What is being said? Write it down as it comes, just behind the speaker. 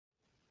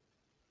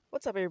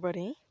What's up,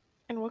 everybody?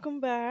 And welcome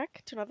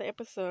back to another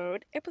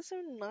episode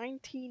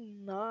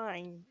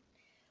 99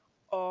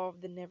 of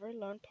the Never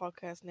Alone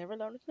podcast, Never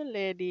Alone with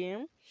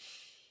Naledi.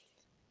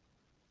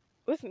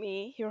 With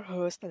me, your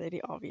host,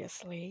 Naledi,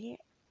 obviously.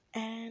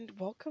 And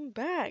welcome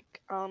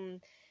back.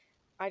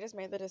 I just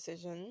made the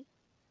decision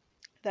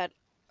that,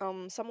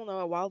 someone know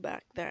a while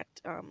back that,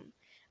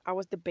 I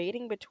was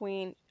debating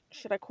between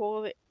should I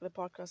call the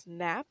podcast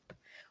Nap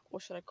or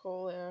should I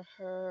call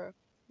her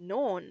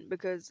Norn,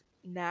 because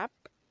Nap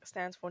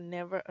stands for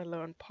Never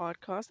Alone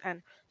Podcast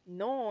and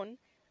Norn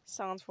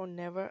sounds for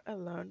Never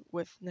Alone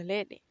with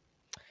Naledi.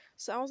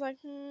 So I was like,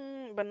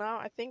 but now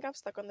I think I've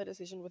stuck on the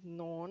decision with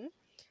Norn.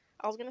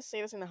 I was gonna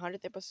say this in the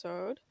 100th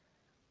episode,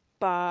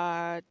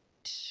 but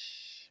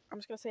I'm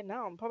just gonna say it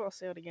now. I'm probably gonna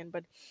say it again,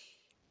 but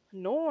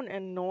Norn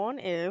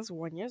is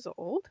 1 years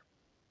old,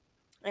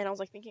 and I was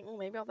like thinking, oh,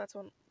 maybe that's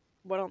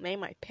what I'll name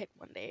my pet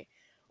one day,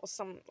 or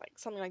something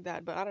like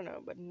that. But I don't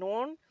know. But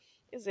Norn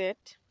is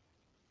it,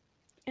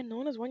 and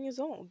Norn is 1 years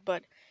old.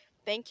 But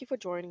thank you for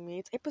joining me.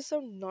 It's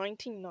episode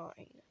 99.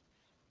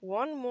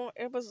 One more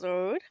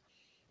episode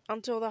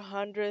until the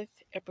 100th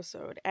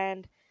episode,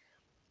 and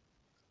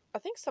I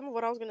think some of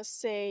what I was gonna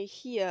say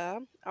here,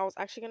 I was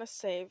actually gonna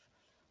save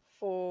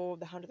for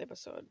the 100th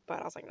episode,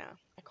 but I was like, nah,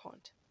 I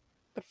can't.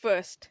 But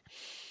first,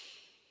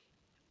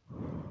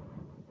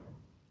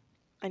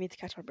 I need to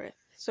catch my breath.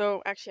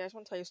 So actually, I just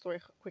want to tell you a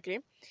story quickly.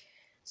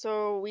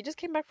 So we just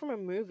came back from a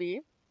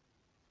movie.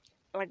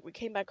 Like, we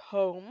came back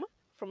home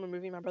from a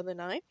movie, my brother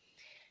and I.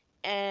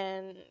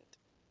 And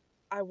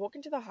I walk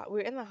into the house. We're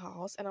in the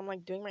house, and I'm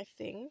like doing my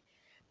thing.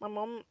 My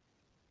mom,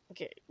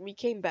 okay, we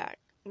came back.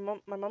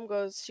 My mom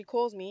goes, she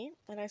calls me,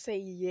 and I say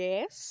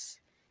yes.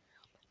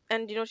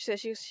 And you know what she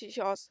says?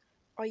 She asks,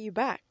 "Are you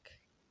back?"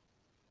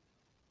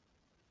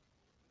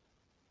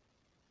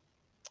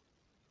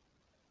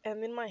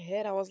 And in my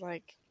head, I was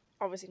like,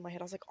 obviously in my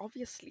head, I was like,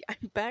 obviously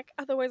I'm back.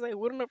 Otherwise, I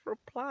wouldn't have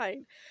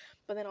replied.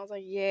 But then I was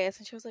like, yes,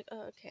 and she was like,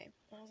 oh, okay.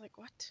 And I was like,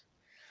 what?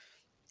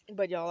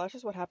 But y'all, that's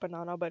just what happened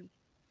now. But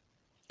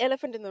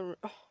elephant in the room.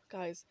 Oh,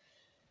 guys,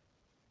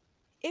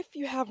 if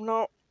you have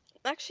not,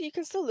 actually, you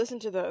can still listen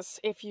to this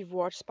if you've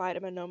watched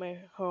Spider-Man No Way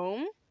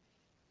Home,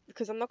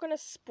 because I'm not gonna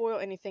spoil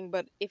anything.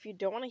 But if you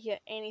don't want to hear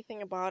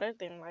anything about it,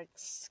 then like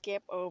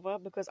skip over,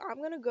 because I'm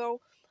gonna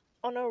go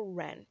on a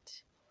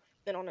rant,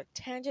 then on a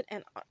tangent,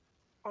 and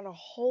on a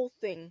whole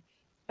thing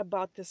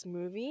about this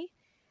movie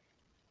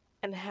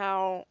and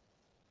how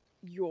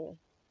you're.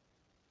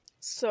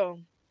 So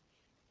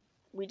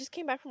we just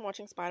came back from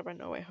watching Spider-Man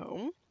No Way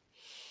Home,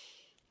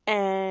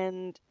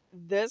 and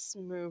this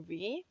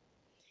movie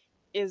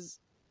is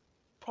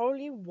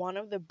probably one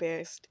of the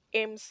best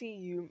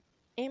MCU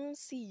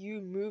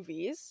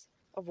movies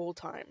of all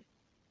time,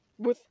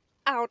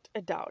 without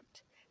a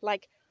doubt.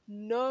 Like,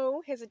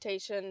 no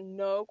hesitation,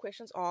 no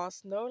questions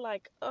asked, no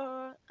like,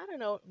 I don't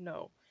know,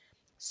 no.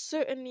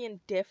 Certainly and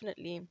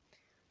definitely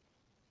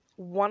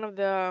one of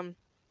the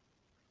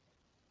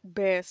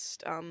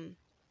best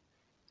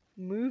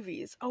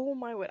movies. Oh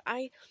my word,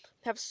 I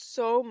have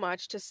so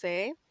much to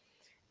say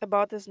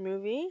about this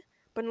movie,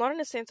 but not in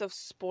a sense of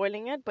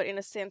spoiling it, but in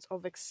a sense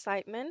of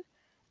excitement.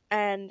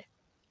 And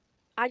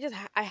I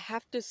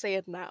have to say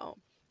it now.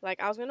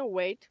 Like, I was gonna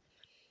wait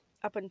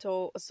up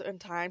until a certain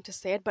time to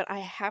say it, but I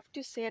have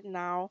to say it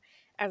now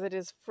as it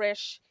is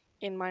fresh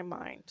in my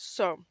mind.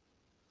 So,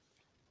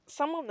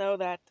 some will know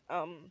that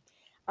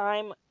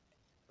I'm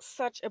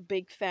such a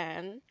big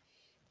fan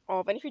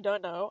of, and if you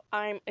don't know,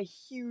 I'm a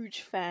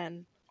huge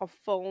fan of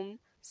film,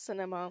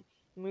 cinema,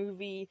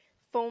 movie,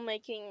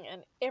 filmmaking,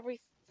 and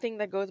everything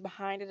that goes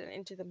behind it and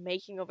into the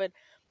making of it.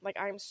 Like,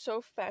 I'm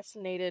so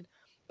fascinated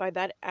by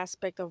that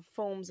aspect of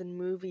films and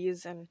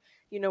movies, and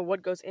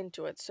what goes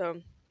into it.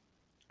 So,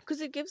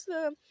 because it gives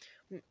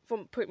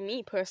for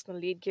me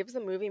personally, it gives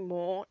the movie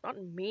more, not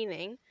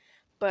meaning,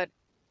 but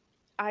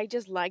I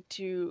just like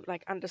to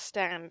like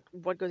understand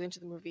what goes into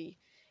the movie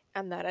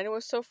and that. And it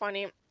was so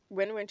funny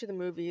when we went to the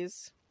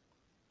movies.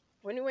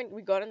 When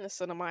we got in the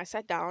cinema, I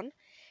sat down,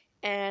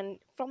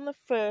 and from the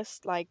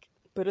first like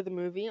bit of the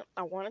movie,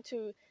 I wanted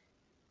to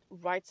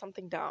write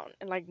something down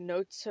and like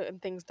note certain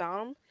things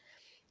down.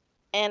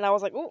 And I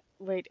was like, oh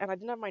wait, and I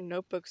didn't have my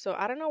notebook, so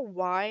I don't know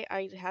why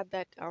I had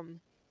that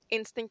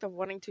instinct of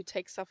wanting to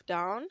take stuff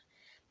down.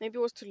 Maybe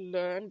it was to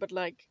learn, but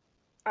like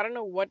I don't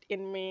know what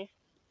in me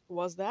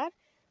was that,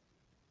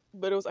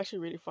 but it was actually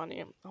really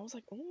funny. I was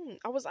like,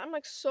 I'm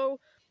like so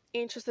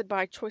interested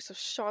by choice of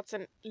shots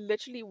and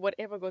literally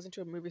whatever goes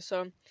into a movie.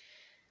 So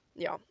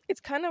yeah,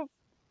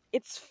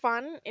 it's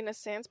fun in a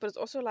sense, but it's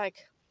also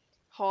like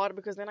hard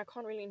because then I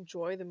can't really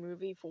enjoy the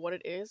movie for what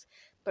it is,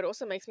 but it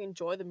also makes me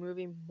enjoy the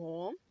movie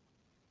more.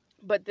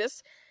 But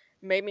this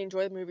made me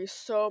enjoy the movie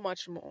so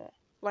much more.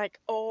 Like,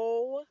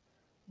 oh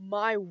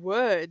my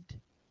word.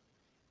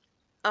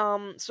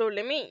 So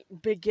let me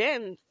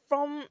begin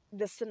from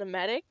the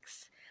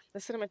cinematics, the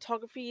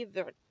cinematography,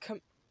 the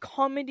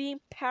comedy,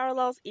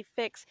 parallels,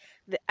 effects,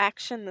 the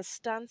action, the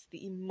stunts,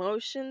 the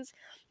emotions,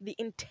 the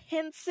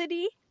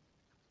intensity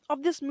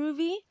of this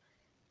movie.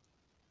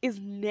 is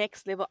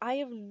next level. I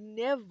have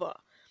never,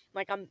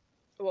 like,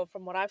 well,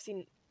 from what I've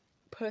seen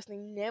personally,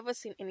 never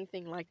seen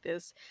anything like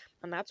this.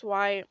 And that's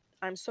why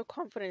I'm so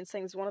confident in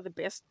saying it's one of the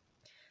best,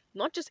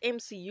 not just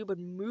MCU, but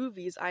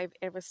movies I've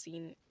ever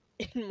seen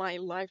in my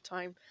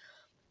lifetime.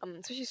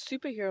 Especially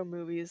superhero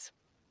movies.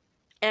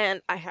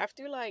 And I have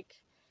to,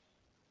 like,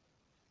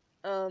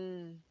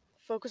 um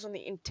focus on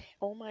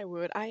oh my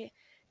word,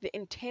 the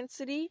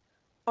intensity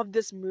of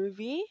this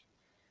movie.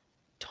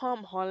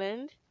 Tom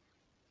Holland,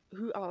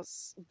 who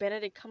else?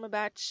 Benedict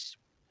Cumberbatch,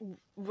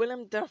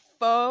 Willem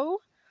Dafoe,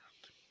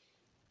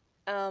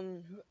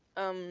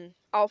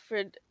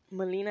 Alfred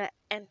Molina,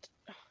 and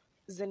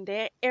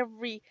Zendaya.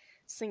 Every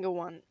single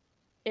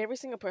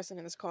person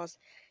in this cast,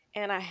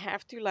 and I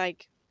have to,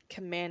 like,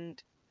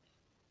 commend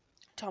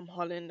Tom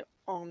Holland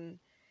on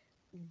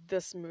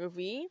this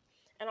movie,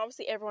 and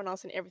obviously everyone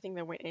else and everything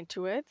that went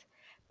into it.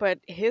 But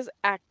his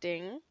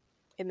acting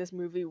in this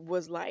movie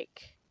was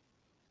like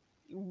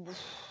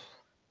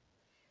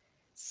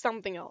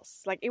something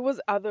else. Like, it was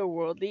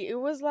otherworldly. It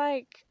was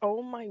like,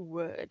 oh my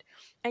word.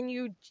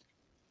 And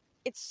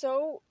it's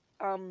so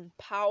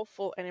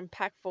powerful and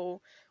impactful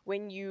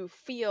when you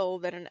feel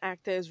that an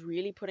actor is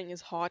really putting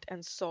his heart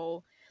and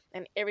soul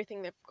and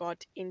everything they've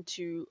got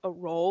into a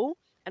role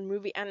and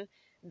movie, and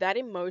that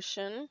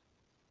emotion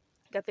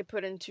that they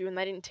put into and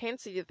that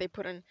intensity that they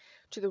put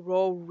into the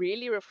role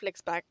really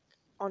reflects back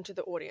onto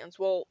the audience.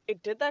 Well,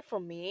 it did that for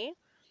me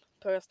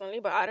personally,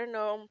 but I don't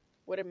know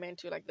what it meant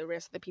to, like, the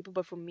rest of the people.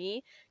 But for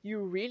me, you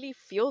really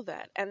feel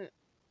that, and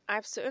I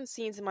have certain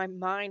scenes in my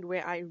mind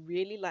where I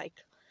really,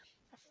 like,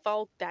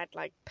 felt that,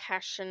 like,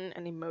 passion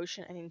and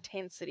emotion and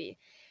intensity,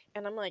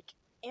 and I'm like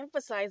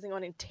emphasizing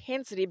on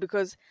intensity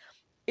because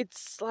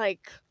it's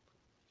like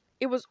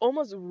it was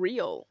almost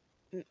real.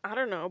 I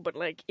don't know, but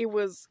like it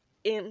was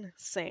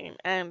insane,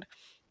 and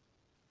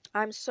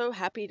I'm so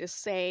happy to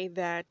say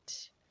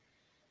that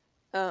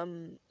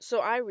so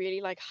I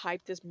really, like,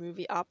 hyped this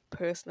movie up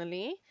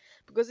personally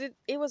because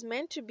it was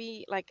meant to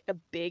be like a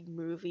big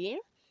movie.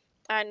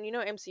 And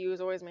MCU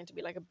is always meant to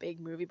be like a big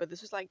movie, but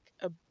this was like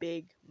a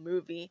big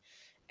movie.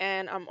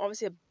 And I'm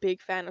obviously a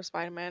big fan of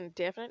Spider-Man,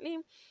 definitely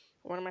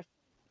one of my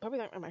probably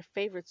like my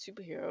favorite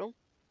superhero.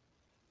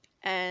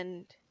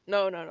 And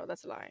no,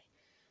 that's a lie.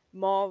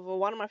 Marvel,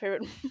 one of my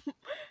favorite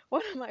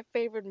one of my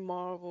favorite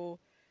Marvel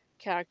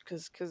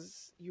characters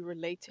because you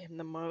relate to him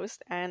the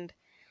most. And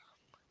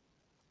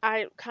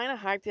I kind of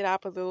hyped it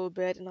up a little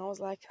bit, and I was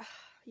like, "Ah,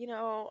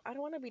 I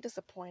don't want to be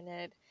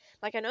disappointed.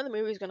 Like, I know the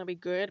movie's gonna be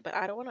good, but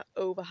I don't want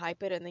to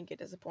overhype it and then get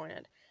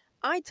disappointed."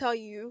 I tell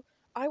you,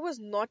 I was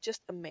not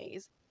just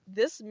amazed.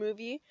 This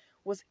movie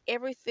was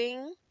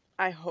everything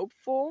I hoped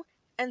for,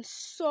 and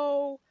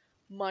so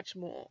much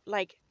more.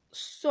 Like,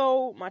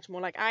 so much more.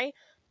 Like, I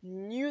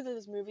knew that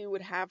this movie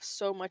would have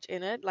so much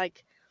in it,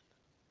 like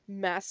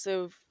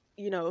massive,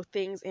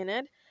 things in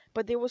it,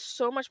 but there was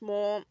so much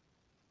more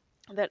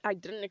that I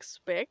didn't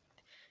expect.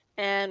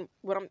 And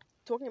what I'm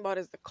talking about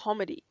is the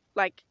comedy.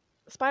 Like,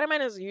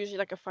 Spider-Man is usually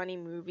like a funny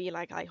movie,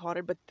 like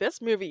lighthearted, but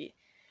this movie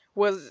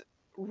was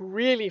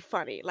really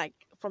funny. Like,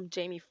 from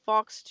Jamie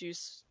Foxx to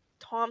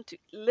Tom to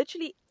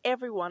literally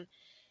everyone.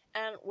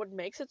 And what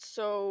makes it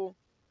so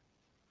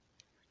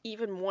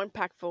even more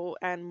impactful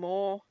and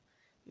more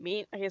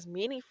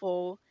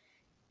meaningful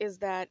is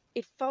that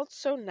it felt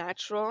so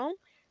natural.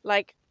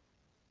 Like,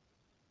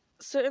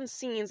 certain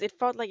scenes, it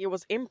felt like it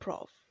was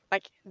improv.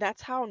 Like,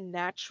 that's how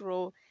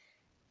natural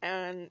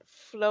and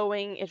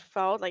flowing it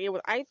felt. Like, it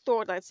was, I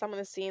thought that some of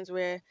the scenes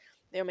where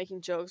they were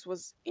making jokes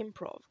was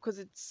improv because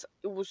it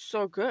was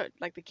so good.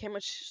 Like, the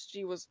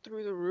chemistry was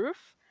through the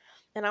roof,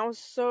 and I was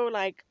so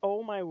like,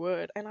 oh my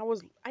word. And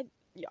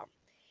yeah,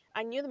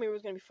 I knew the movie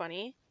was going to be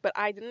funny, but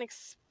I didn't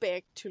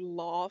expect to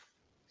laugh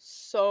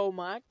so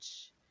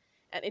much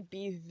and it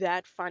be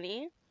that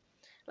funny.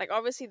 Like,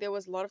 obviously there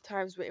was a lot of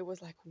times where it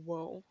was like,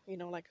 whoa,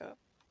 like a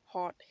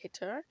hard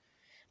hitter.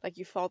 Like,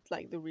 you felt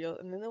like the real,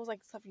 and then there was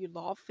like stuff you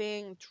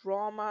laughing,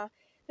 drama.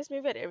 This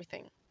movie had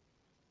everything,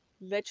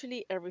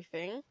 literally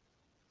everything.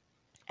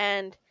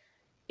 And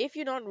if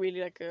you're not really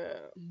like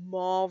a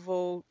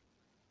Marvel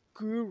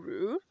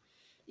guru,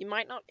 you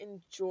might not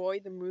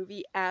enjoy the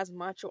movie as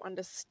much or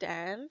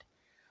understand,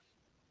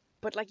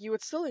 but like you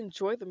would still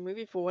enjoy the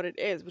movie for what it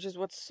is, which is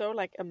what's so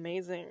like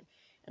amazing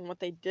and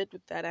what they did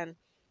with that. And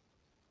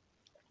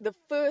the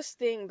first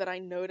thing that I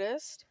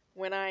noticed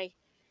when I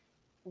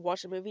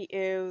watched the movie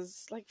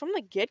is, like, from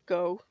the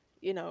get-go,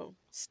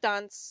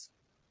 stunts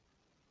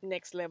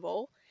next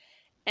level.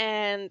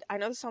 And I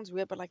know this sounds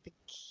weird, but like the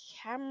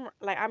camera,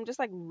 like, I'm just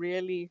like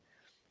really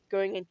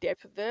going in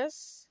depth with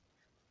this.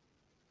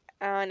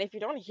 And if you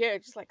don't hear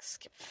it, just like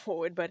skip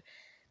forward. But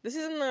this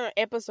isn't an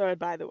episode,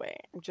 by the way.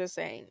 I'm just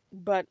saying.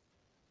 But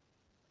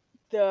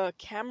the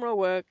camera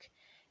work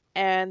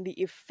and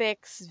the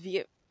effects,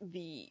 the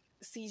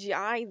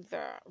CGI,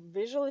 the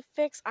visual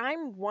effects,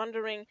 I'm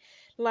wondering,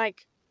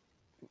 like,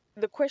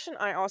 the question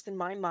I asked in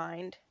my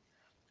mind,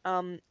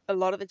 a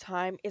lot of the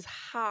time is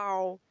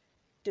how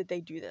did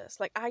they do this?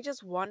 Like, I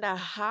just wonder,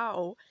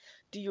 how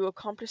do you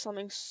accomplish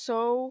something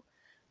so,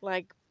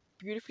 like,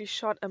 beautifully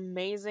shot,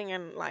 amazing,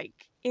 and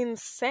like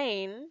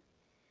insane,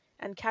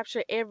 and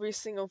capture every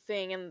single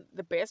thing. And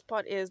the best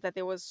part is that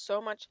there was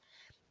so much,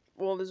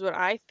 well, this is what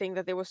I think,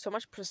 that there was so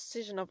much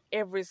precision of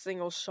every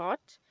single shot,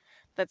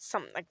 that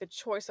some, like, the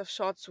choice of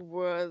shots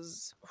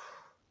was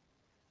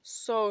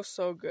so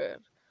good.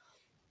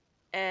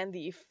 And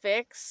the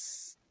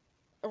effects,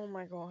 oh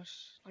my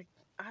gosh, like,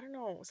 I don't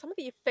know, some of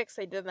the effects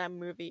they did in that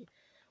movie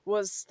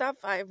was stuff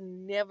I've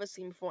never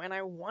seen before. And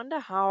I wonder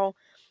how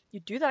you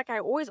do that. Like, I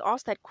always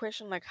ask that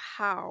question, like,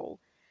 how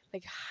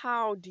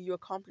do you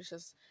accomplish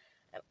this?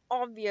 And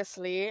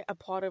obviously a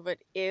part of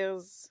it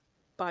is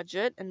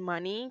budget and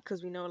money,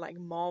 because we know, like,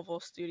 Marvel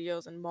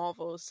Studios, and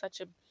Marvel is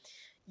such a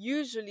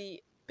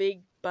usually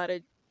big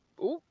budgeted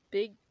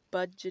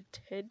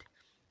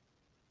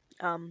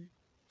um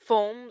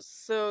films.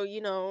 So,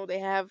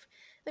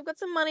 they've got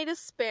some money to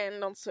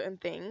spend on certain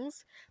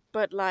things.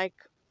 But like,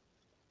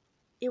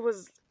 it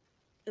was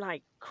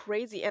like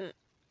crazy. And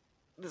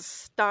the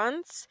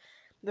stunts,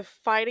 the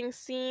fighting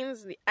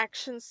scenes, the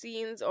action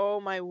scenes,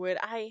 oh my word.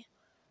 I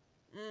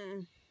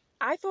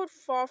thought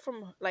Far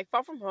From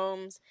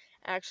Home's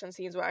action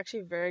scenes were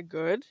actually very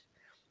good,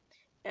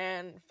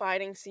 and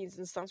fighting scenes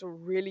and stunts were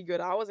really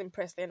good. I was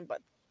impressed then.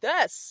 But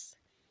this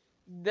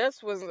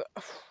was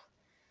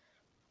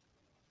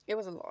it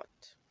was a lot.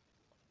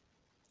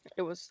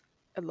 It was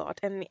a lot.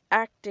 And the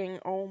acting,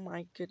 oh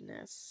my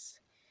goodness.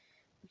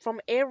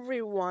 From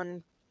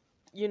everyone,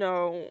 you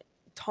know,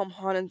 Tom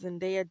Holland,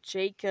 Zendaya,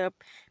 Jacob,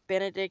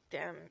 Benedict,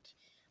 and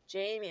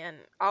Jamie, and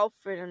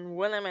Alfred, and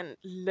Willem, and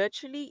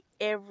literally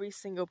every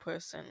single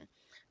person's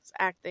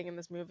acting in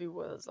this movie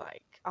was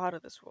like out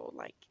of this world.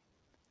 Like,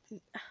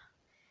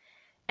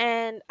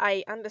 and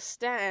I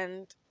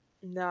understand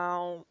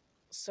now.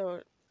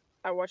 So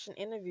I watched an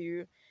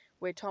interview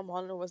where Tom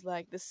Holland was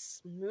like,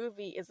 this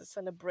movie is a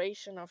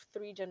celebration of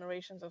three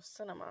generations of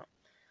cinema,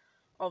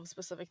 of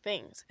specific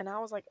things. And I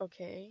was like,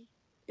 okay,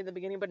 in the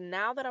beginning. But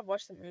now that I've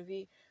watched the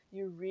movie,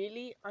 you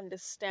really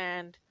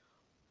understand,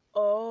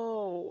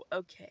 oh,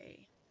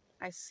 okay,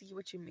 I see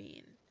what you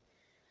mean.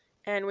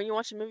 And when you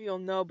watch the movie, you'll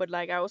know. But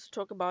like, I also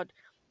talk about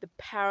the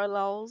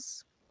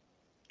parallels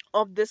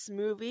of this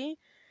movie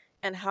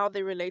and how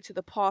they relate to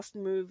the past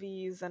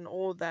movies and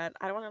all that.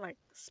 I don't want to like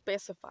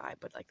specify,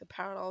 but like the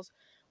parallels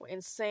were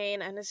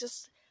insane. And it's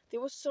just,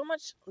 there was so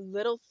much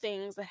little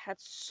things that had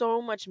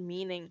so much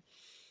meaning,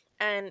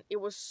 and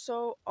it was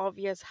so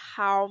obvious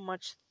how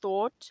much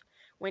thought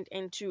went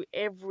into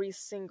every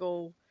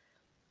single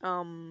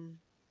um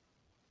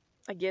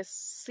I guess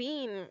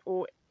scene,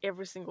 or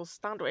every single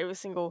stunt, or every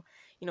single,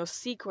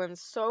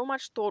 sequence. So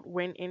much thought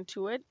went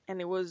into it,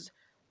 and it was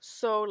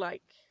so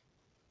like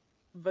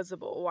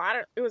visible. Well, I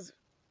don't, it was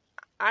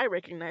I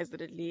recognized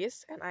it, at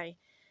least, and I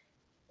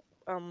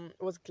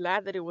was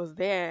glad that it was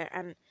there.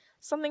 And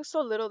something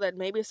so little that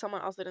maybe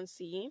someone else didn't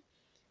see,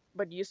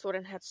 but you saw it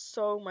and had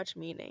so much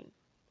meaning,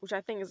 which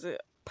I think is a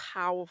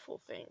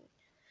powerful thing,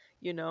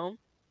 you know?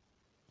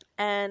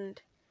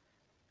 And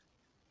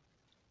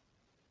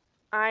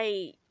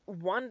I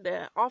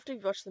wonder, after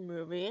you've watched the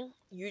movie,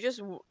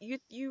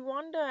 you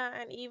wonder.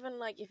 And even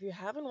like, if you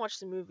haven't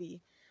watched the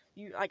movie,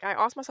 you like, I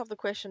ask myself the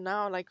question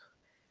now, like,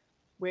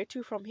 where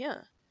to from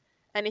here?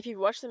 And if you've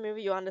watched the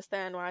movie, you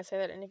understand why I say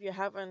that. And if you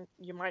haven't,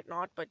 you might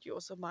not, but you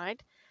also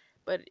might.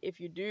 But if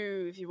you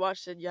do, if you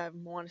watched it, you have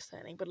more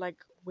understanding. But like,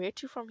 where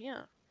to from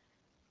here?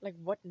 Like,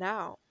 what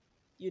now?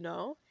 You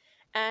know?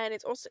 And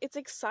it's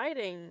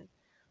exciting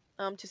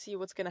to see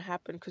what's gonna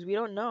happen, because we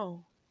don't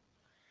know.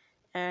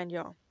 And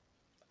yeah,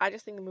 I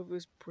just think the movie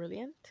was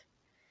brilliant.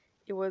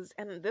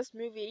 And this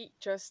movie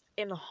just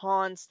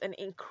enhanced and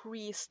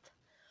increased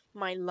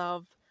my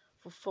love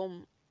for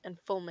film and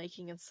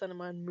filmmaking and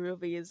cinema and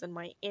movies, and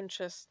my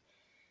interest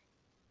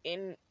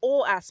in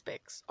all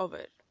aspects of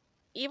it.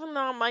 Even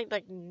though I might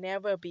like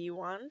never be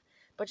one,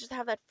 but just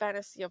have that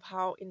fantasy of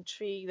how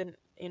intrigued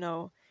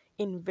and,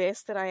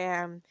 invested I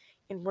am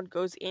in what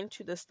goes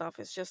into this stuff.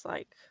 It's just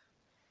like,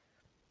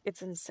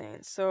 it's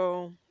insane.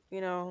 So,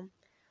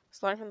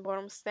 starting from the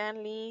bottom,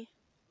 Stan Lee,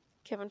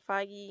 Kevin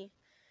Feige,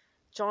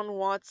 John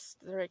Watts,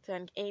 the director,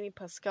 and Amy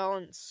Pascal,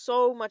 and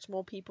so much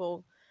more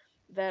people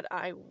that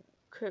I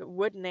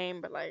would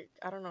name, but like,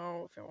 I don't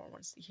know if anyone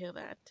wants to hear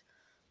that.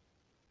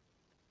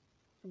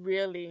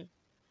 Really,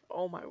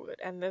 oh my word.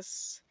 And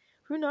this,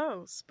 who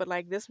knows? But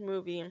like, this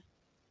movie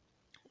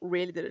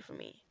really did it for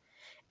me.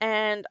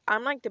 And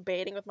I'm like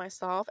debating with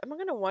myself, am I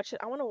gonna watch it?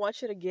 I want to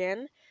watch it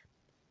again,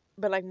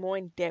 but like more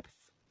in depth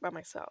by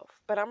myself.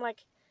 But I'm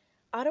like,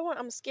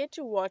 I'm scared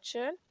to watch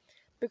it,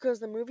 because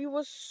the movie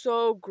was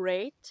so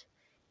great,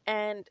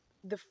 and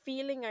the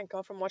feeling I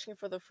got from watching it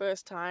for the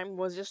first time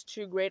was just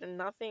too great, and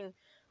nothing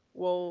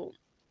will,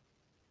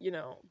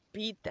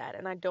 beat that.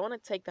 And I don't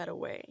want to take that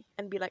away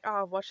and be like,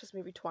 oh, I've watched this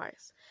movie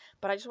twice.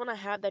 But I just want to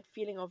have that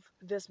feeling of,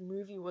 this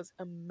movie was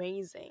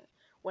amazing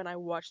when I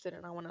watched it,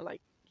 and I want to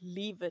like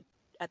leave it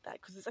at that,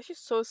 because it's actually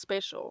so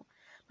special.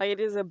 Like, it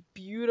is a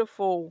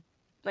beautiful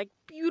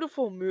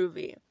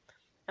movie.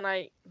 And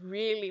I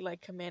really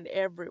like commend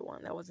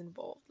everyone that was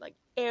involved, like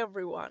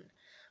everyone,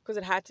 because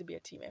it had to be a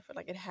team effort.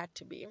 Like, it had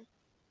to be,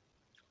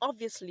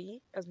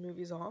 obviously, as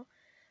movies are.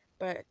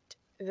 But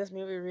this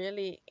movie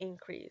really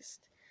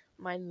increased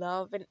my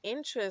love and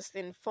interest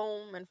in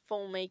film and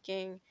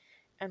filmmaking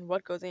and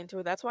what goes into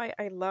it. That's why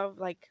I love,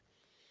 like,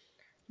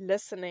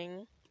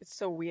 listening. It's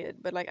so weird,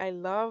 but like, I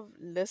love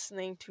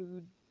listening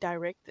to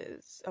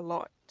directors a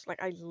lot.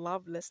 Like, I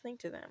love listening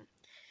to them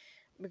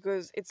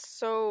because it's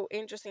so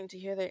interesting to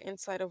hear their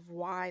insight of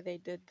why they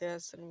did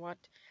this and what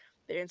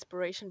their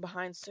inspiration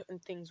behind certain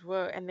things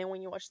were. And then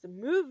when you watch the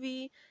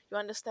movie, you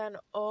understand,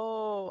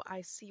 oh,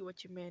 I see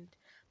what you meant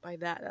by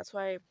that. That's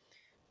why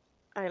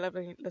I love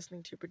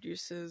listening to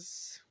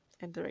producers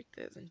and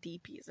directors and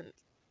DPs and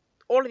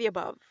all of the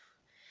above.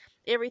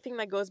 Everything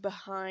that goes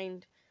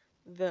behind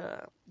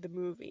the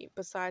movie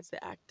besides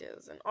the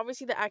actors. And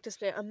obviously the actors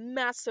play a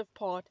massive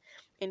part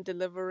in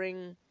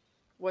delivering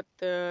what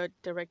the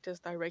directors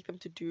direct them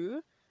to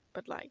do.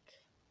 But like,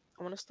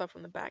 I want to start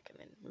from the back and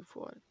then move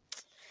forward.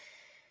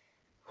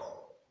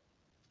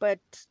 But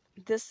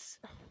this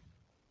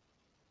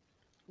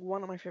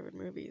one of my favorite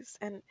movies,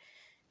 and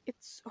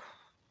it's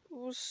it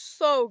was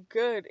so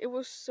good. It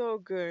was so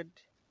good,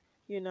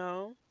 you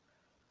know?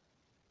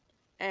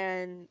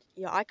 And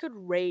yeah, I could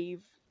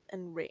rave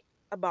and rave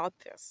about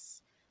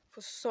this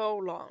for so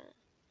long.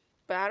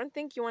 But I don't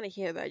think you want to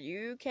hear that.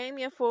 You came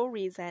here for a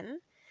reason.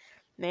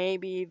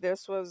 Maybe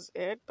this was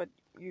it, but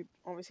you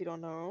obviously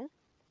don't know.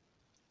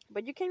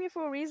 But you came here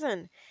for a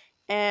reason.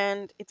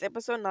 And it's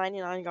episode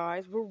 99,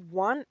 guys. We're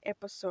one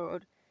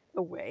episode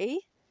away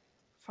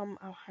from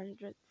our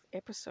 100th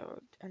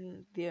episode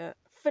and the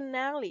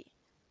finale,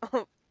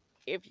 of,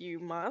 if you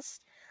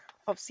must,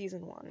 of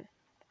season 1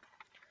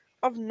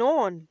 of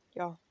Norn.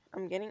 Yeah,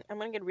 I'm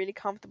gonna get really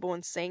comfortable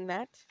in saying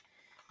that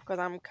because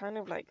I'm kind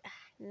of like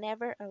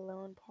never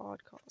alone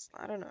podcast.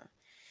 I don't know,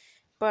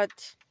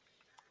 but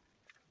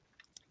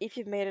if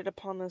you've made it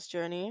upon this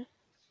journey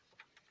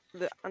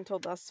until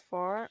thus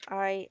far,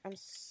 I am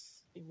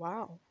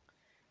wow.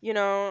 You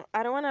know,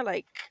 I don't want to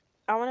like.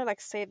 I want to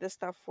like save this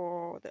stuff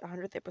for the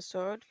 100th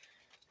episode.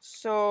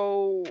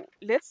 So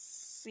let's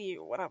see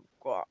what I've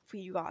got for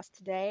you guys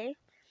today.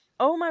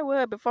 Oh my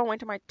word! Before I went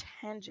to my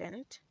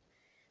tangent,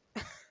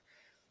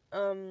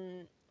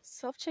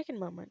 self-checking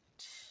moment.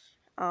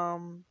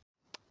 Um,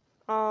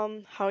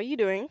 how are you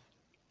doing?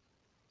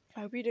 I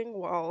hope you're doing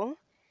well.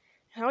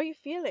 How are you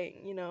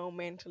feeling? You know,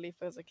 mentally,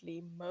 physically,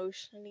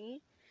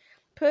 emotionally.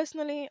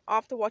 Personally,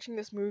 after watching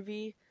this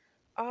movie,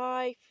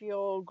 I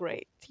feel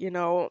great. You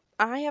know,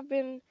 I have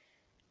been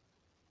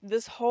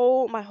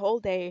my whole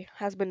day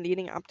has been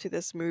leading up to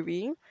this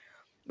movie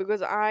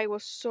because I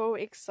was so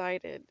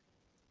excited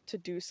to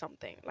do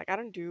something. Like, I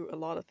don't do a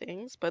lot of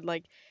things, but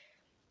like,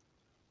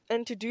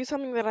 and to do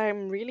something that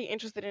I'm really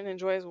interested in,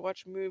 enjoy is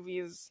watch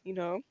movies, you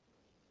know,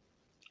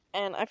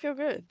 and I feel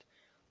good.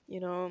 You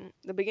know,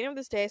 the beginning of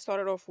this day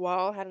started off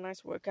well, had a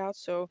nice workout,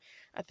 so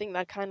I think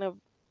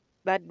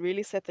that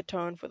really set the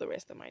tone for the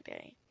rest of my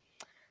day.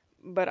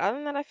 But other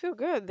than that, I feel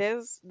good.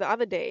 There's the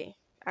other day,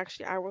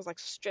 actually, I was like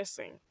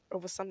stressing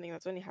over something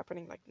that's only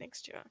happening like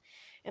next year.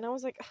 And I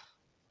was like,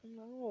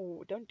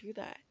 no, don't do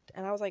that.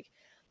 And I was like,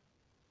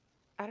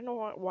 I don't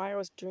know why I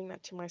was doing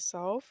that to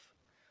myself.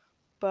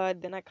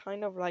 But then I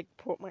kind of like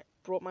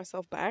brought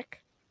myself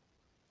back.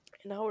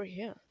 And now we're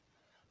here.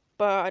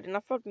 But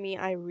enough about me.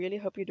 I really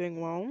hope you're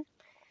doing well.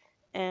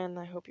 And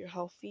I hope you're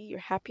healthy. You're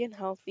happy and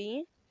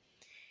healthy.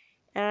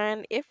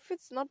 And if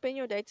it's not been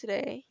your day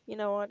today, you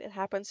know what? It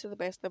happens to the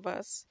best of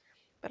us.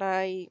 But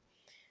I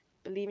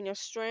believe in your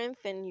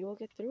strength and you will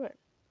get through it.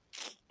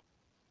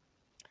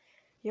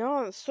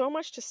 Yeah, so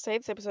much to say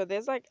this episode.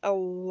 There's like a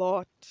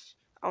lot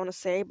I want to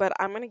say, but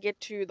I'm going to get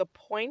to the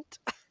point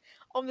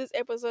of this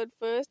episode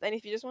first. And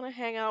if you just want to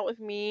hang out with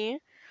me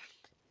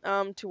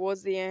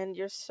towards the end,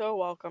 you're so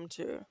welcome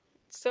to.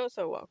 So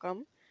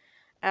welcome.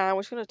 And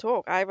we're just going to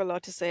talk. I have a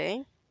lot to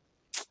say.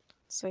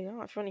 So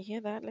yeah, if you want to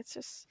hear that, let's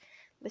just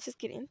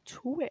get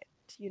into it,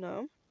 you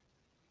know.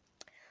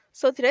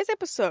 So today's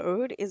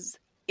episode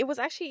it was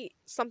actually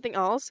something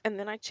else and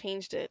then I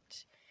changed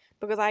it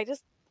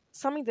because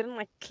something didn't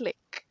like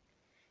click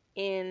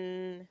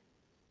in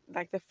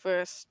like the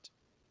first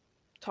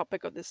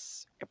topic of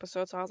this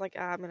episode, so I was like,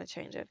 I'm gonna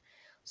change it.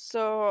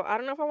 So I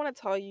don't know if I want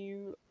to tell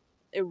you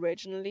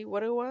originally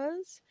what it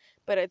was,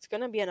 but it's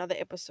gonna be another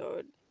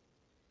episode.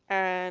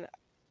 And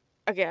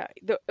okay,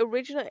 the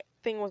original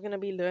thing was gonna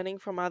be learning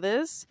from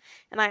others,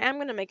 and I am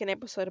gonna make an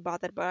episode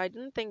about that, but I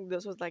didn't think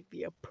this was like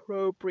the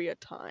appropriate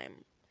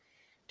time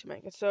to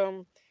make it.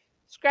 So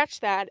scratch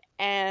that,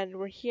 and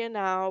we're here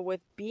now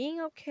with being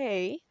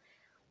okay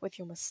with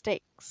your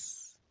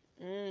mistakes.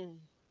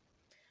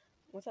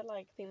 What's that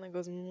like thing that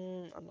goes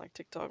on like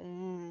TikTok?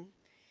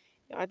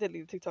 Yeah, I did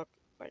leave TikTok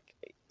like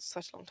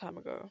such a long time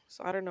ago,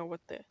 so I don't know what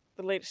the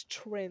latest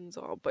trends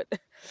are. But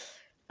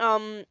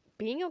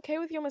being okay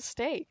with your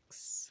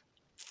mistakes.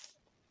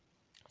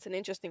 It's an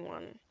interesting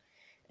one,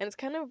 and it's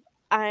kind of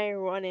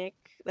ironic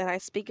that I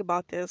speak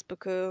about this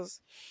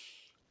because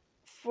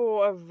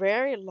for a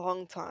very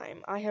long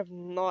time I have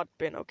not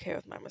been okay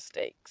with my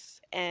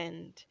mistakes,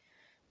 and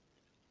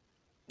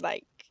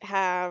like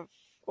have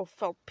or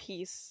felt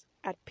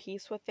at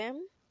peace with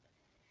them.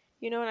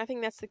 And I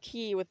think that's the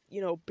key with,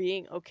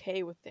 being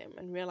okay with them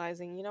and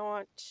realizing, you know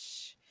what,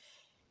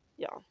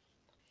 yeah.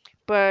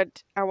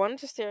 But I wanted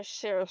to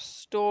share a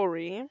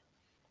story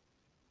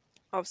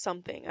of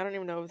something. I don't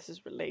even know if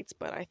this relates,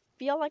 but I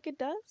feel like it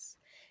does.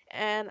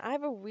 And I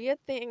have a weird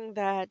thing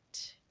that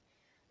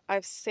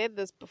I've said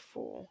this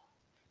before,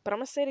 but I'm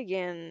gonna say it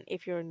again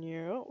if you're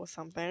new or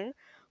something.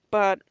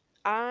 But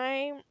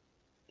let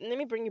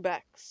me bring you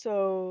back.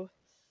 So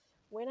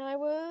when I'm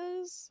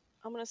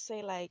gonna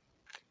say like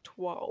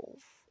 12.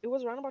 It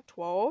was around about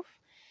 12.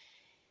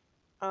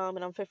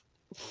 And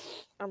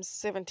I'm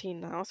 17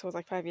 now, so it was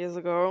like 5 years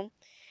ago.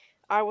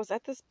 I was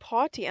at this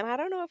party, and I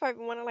don't know if I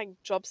want to like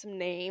drop some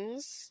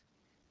names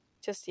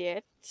just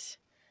yet,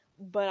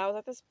 but I was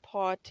at this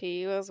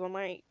party. It was one of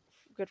my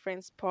good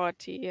friends'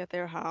 party at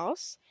their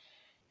house,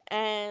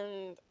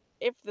 and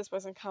if this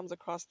person comes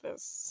across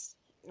this,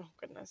 oh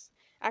goodness,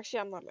 actually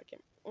I'm not like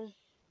him.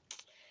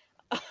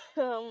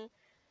 um,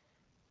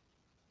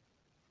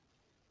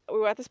 we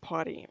were at this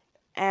party,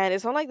 and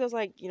it's not like those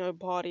like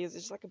parties.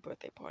 It's just like a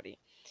birthday party,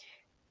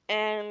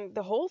 and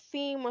the whole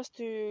theme was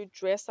to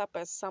dress up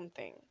as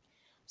something.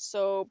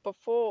 So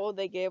before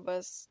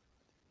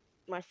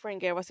my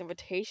friend gave us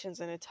invitations,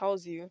 and it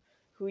tells you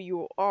who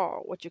you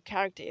are, what your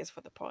character is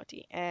for the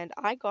party. And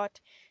I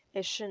got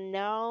a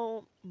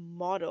Chanel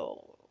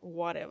model,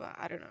 whatever,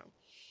 I don't know.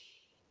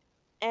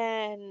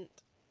 And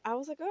I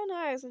was like, oh,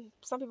 nice. And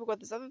some people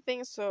got this other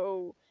thing.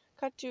 So,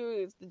 cut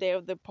to it's the day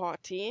of the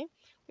party.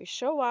 We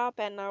show up,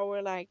 and now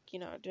we're like,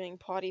 doing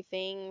party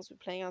things. We're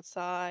playing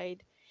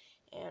outside,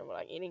 and we're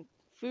like eating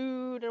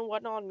food and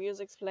whatnot.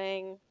 Music's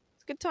playing.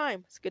 It's a good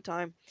time. It's a good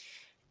time.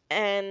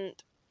 And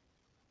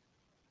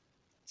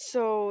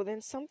so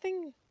then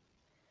something,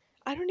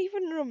 I don't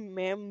even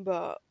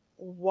remember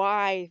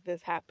why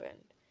this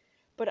happened,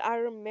 but I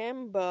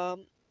remember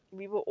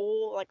we were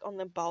all like on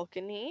the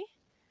balcony,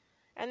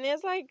 and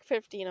there's like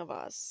 15 of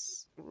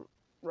us,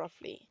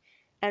 roughly,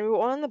 and we were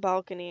all on the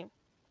balcony,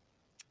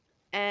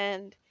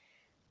 and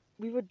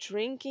we were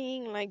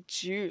drinking like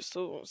juice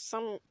or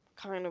some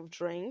kind of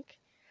drink,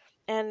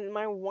 and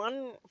my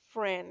one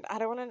friend, I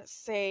don't want to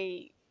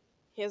say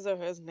his or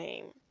her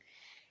name,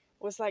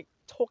 was like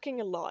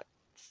talking a lot.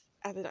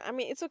 I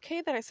mean, it's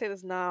okay that I say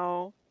this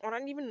now. I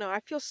don't even know.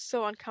 I feel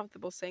so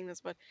uncomfortable saying this,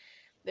 but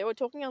they were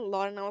talking a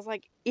lot, and I was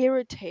like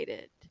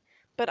irritated.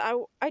 But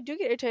I do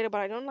get irritated,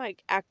 but I don't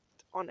like act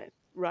on it,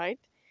 right?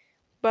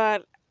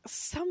 But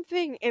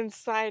something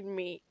inside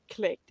me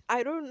clicked.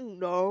 I don't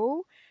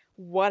know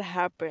what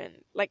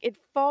happened. Like it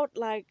felt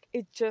like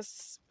it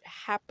just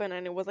happened,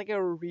 and it was like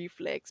a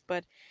reflex.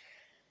 But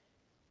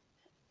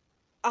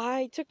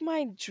I took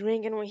my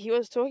drink, and when he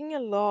was talking a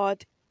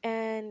lot,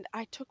 and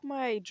I took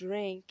my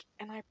drink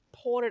and I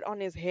poured it on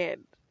his head.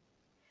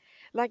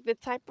 Like the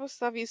type of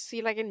stuff you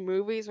see like in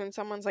movies when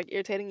someone's like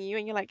irritating you,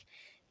 and you're like,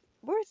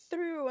 we're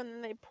through, and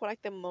then they pour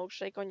like the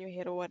milkshake on your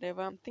head or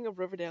whatever. I'm thinking of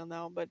Riverdale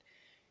now, but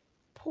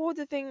pour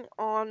the thing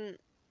on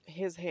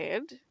his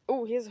head.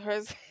 Oh,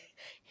 hers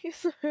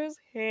his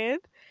head.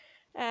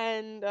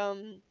 And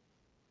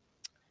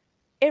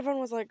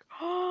everyone was like,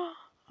 oh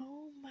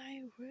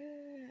my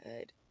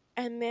word.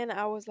 And then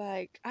I was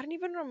like, I don't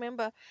even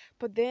remember.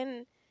 But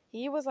then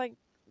he was like,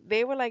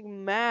 they were like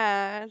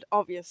mad,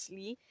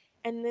 obviously.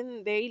 And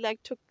then they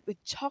like took the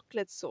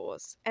chocolate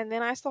sauce. And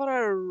then I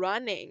started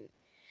running.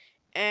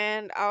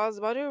 And I was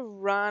about to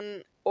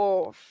run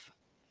off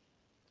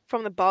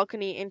from the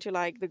balcony into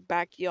like the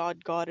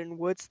backyard garden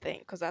woods thing,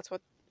 because that's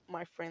what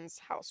my friend's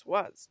house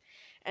was.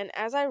 And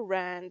as I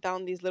ran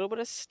down these little bit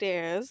of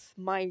stairs,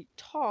 my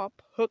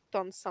top hooked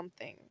on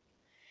something,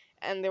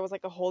 and there was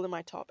like a hole in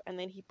my top. And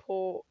then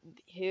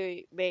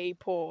they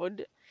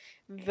poured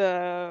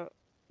the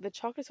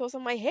chocolate sauce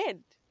on my head,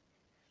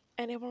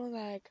 and everyone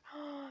was like,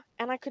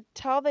 and I could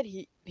tell that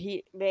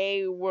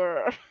they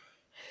were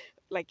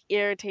like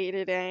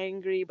irritated,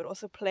 angry, but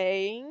also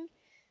playing.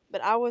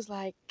 But I was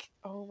like,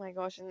 oh my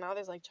gosh, and now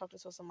there's like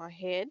chocolate sauce on my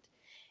head.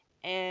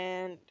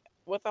 And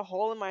with a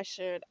hole in my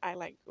shirt, I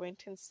like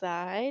went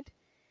inside,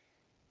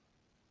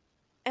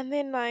 and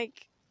then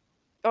like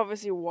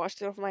obviously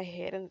washed it off my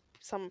head, and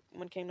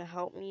someone came to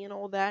help me and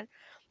all that.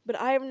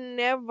 But I've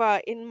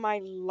never in my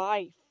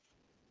life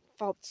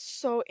felt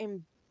so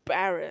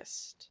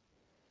embarrassed.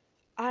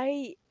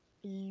 I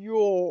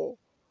yo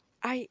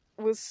I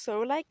was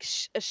so like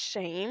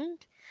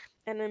ashamed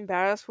and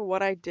embarrassed for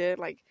what I did,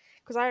 like,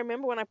 because I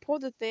remember when I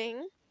pulled the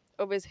thing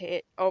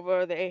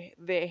over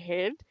their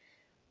head,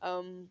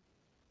 um,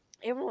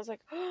 everyone was like,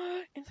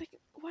 oh, and it's like,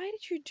 why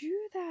did you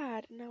do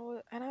that?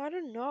 And I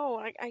don't know,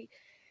 like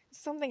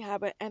something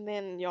happened, and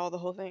then y'all the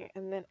whole thing,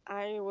 and then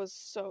I was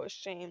so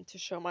ashamed to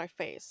show my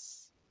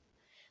face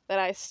that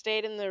I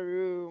stayed in the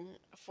room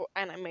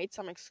and I made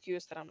some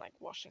excuse that I'm like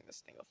washing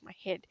this thing off my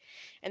head,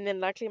 and then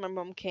luckily my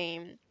mom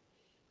came,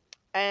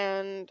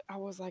 and I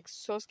was like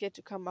so scared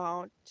to come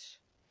out.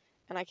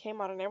 And I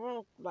came out, and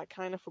everyone like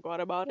kind of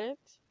forgot about it.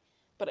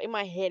 But in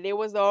my head, it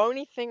was the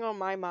only thing on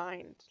my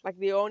mind. Like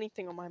the only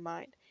thing on my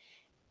mind.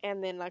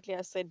 and then luckily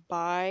I said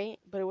bye,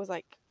 but it was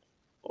like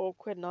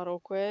awkward, not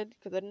awkward,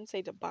 because I didn't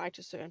say bye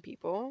to certain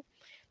people,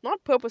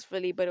 not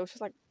purposefully, but it was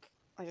just like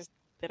I just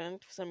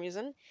didn't for some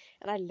reason,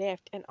 and I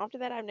left. And after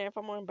that, I've never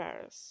felt more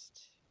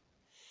embarrassed.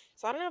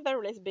 So I don't know if that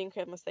relates to being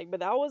a mistake,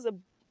 but that was a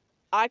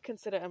I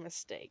consider a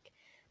mistake.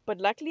 But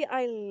luckily,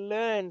 I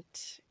learned.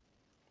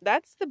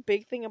 That's the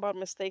big thing about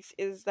mistakes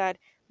is that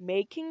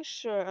making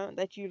sure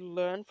that you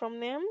learn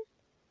from them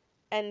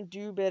and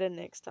do better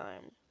next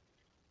time.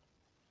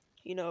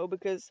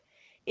 Because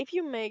if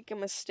you make a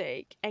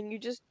mistake and you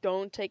just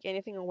don't take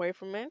anything away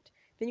from it,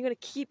 then you're going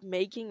to keep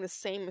making the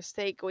same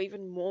mistake or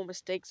even more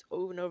mistakes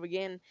over and over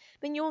again.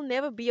 Then you'll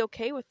never be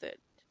okay with it,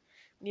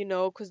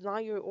 because now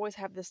you always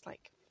have this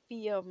like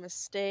fear of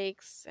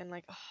mistakes and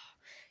like,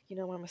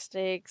 oh, my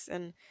mistakes,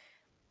 and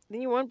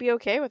then you won't be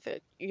okay with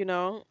it.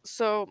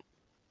 So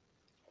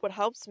what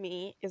helps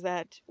me is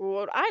that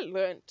what I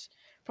learned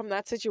from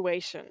that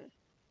situation,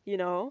 you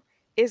know,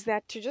 is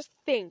that to just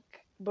think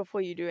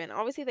before you do. And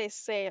obviously, they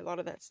say a lot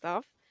of that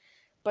stuff,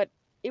 but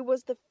it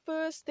was the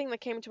first thing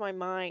that came to my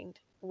mind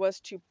was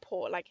to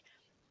pour. Like,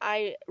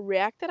 I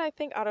reacted, I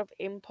think, out of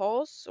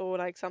impulse or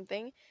like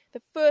something.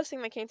 The first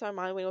thing that came to my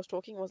mind when he was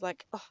talking was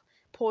like, oh,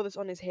 pour this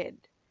on his head.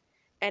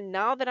 And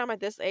now that I'm at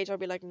this age, I'll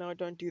be like, no,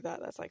 don't do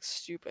that. That's like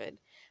stupid.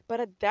 But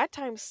at that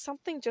time,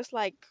 something just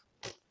like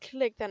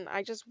clicked and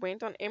I just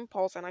went on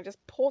impulse and I just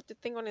poured the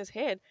thing on his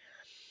head.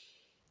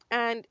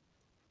 And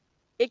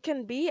it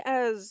can be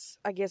as,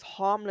 I guess,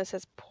 harmless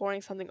as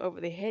pouring something over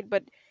the head,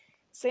 but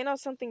say now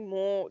something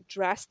more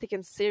drastic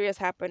and serious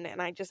happened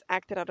and I just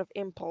acted out of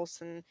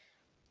impulse, and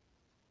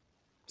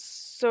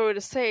so to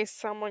say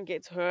someone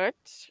gets hurt.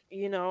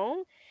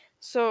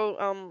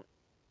 So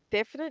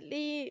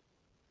definitely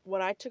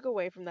what I took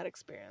away from that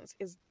experience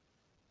is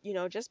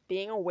just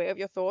being aware of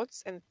your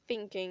thoughts and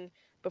thinking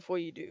before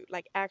you do,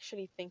 like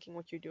actually thinking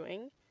what you're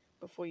doing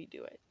before you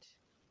do it.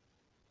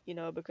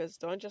 Because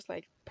don't just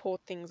like pour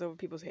things over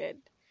people's head.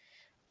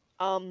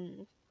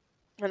 um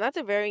and that's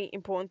a very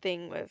important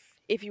thing with,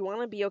 if you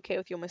want to be okay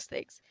with your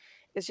mistakes,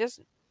 it's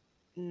just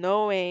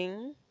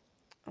knowing.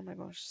 Oh my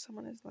gosh,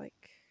 someone is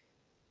like,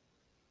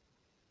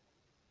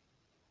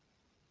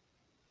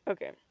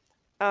 okay,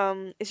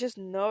 it's just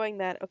knowing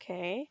that,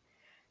 okay,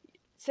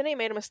 Sydney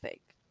made a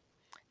mistake.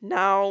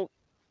 Now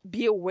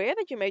be aware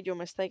that you made your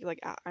mistake,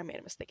 like, I made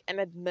a mistake, and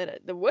admit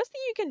it. The worst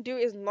thing you can do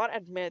is not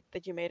admit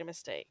that you made a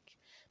mistake,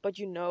 but but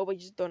you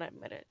just don't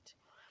admit it.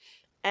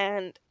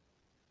 And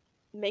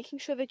making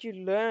sure that you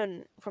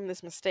learn from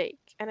this mistake.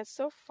 And it's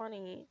so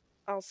funny,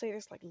 I'll say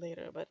this like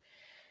later, but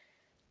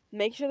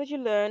make sure that you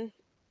learn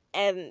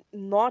and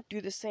not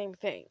do the same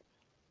thing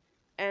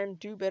and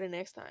do better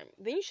next time.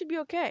 Then you should be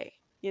okay.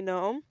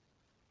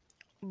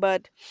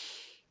 But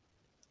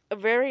a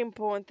very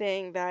important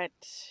thing that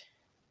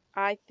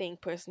I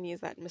think personally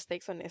is that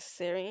mistakes are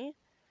necessary,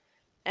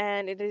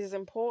 and it is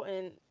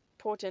important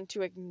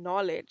to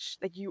acknowledge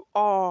that you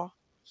are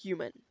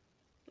human.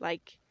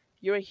 Like,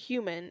 you're a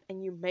human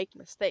and you make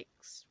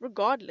mistakes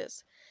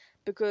regardless,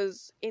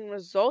 because in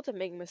result of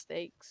making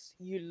mistakes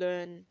you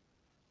learn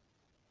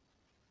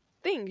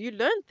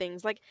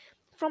things like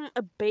from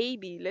a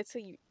baby. Let's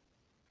say you,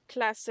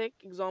 classic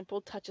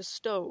example, touch a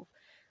stove.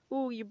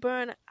 Ooh, you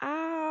burn.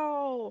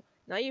 Ow.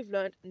 Now you've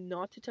learned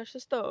not to touch the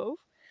stove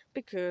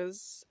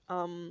because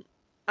I'm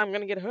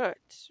gonna get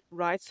hurt,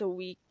 right? So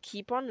we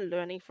keep on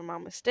learning from our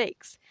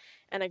mistakes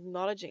and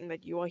acknowledging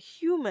that you are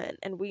human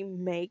and we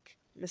make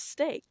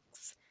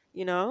mistakes.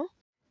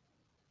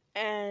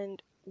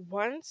 And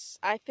once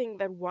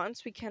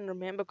we can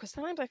remember, because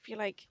sometimes I feel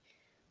like,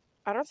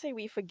 I don't say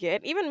we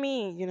forget, even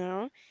me,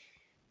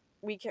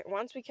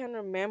 once we can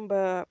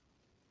remember,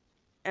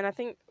 and I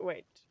think,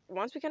 wait,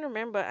 once we can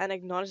remember and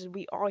acknowledge that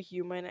we are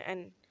human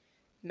and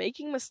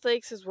making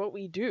mistakes is what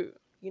we do.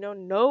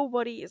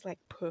 Nobody is like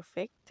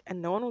perfect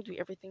and no one will do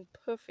everything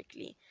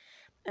perfectly.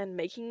 And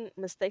making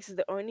mistakes is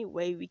the only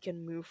way we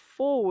can move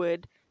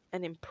forward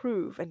and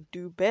improve and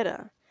do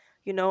better.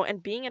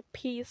 And being at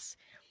peace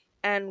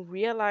and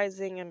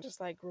realizing and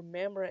just like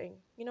remembering,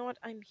 you know what,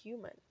 I'm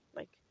human.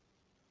 Like,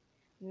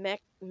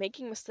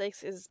 making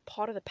mistakes is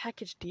part of the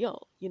package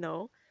deal.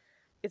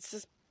 It's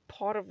just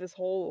part of this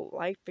whole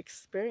life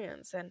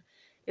experience, and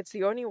it's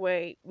the only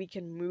way we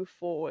can move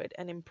forward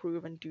and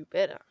improve and do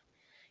better.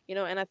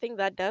 And I think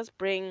that does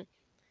bring,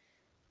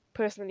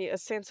 personally, a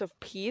sense of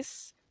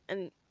peace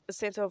and a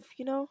sense of,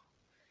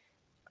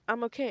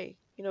 I'm okay,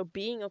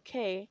 being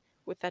okay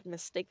with that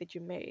mistake that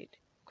you made,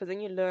 because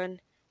then you learn,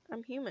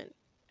 I'm human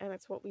and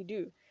that's what we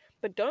do.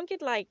 But don't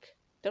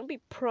be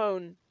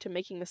prone to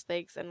making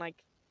mistakes. And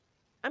like,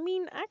 I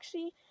mean,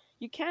 actually,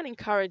 you can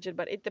encourage it,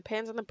 but it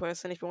depends on the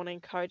person if you want to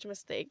encourage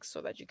mistakes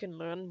so that you can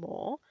learn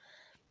more.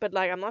 But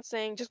like, I'm not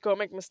saying just go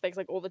make mistakes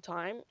like all the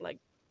time. Like,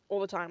 all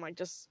the time, like,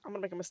 just, I'm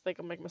gonna make a mistake,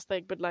 I'll make a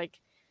mistake. But like,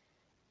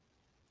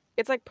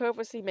 it's like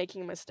purposely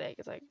making a mistake.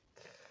 It's like,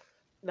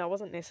 that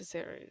wasn't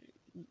necessary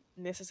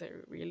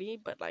really,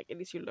 but like, at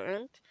least you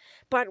learned.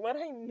 But what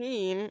I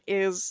mean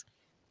is,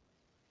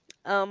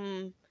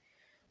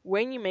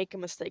 when you make a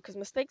mistake, because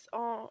mistakes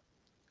are,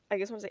 I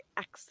guess I want to say,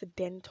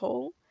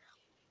 accidental,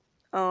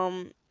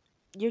 Um,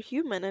 you're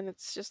human, and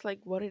it's just like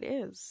what it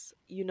is,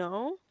 you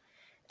know?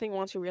 I think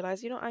once you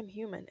realize, I'm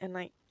human, and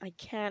I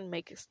can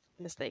make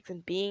mistakes,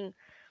 and being,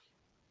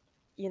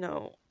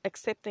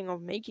 accepting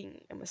of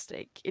making a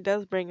mistake, it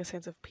does bring a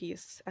sense of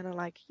peace, and I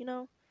like,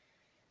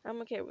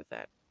 I'm okay with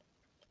that,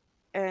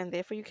 and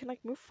therefore you can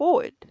like move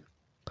forward.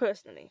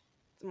 Personally,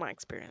 it's my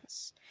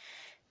experience.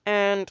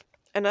 And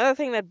another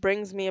thing that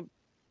brings me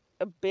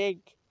a big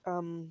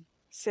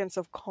sense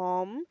of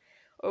calm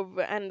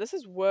over, and this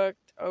has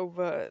worked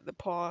over the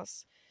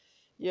past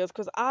years,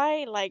 because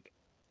I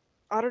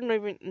don't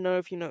even know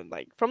if you know,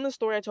 like from the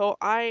story I told,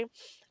 I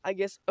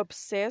guess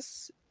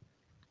obsess,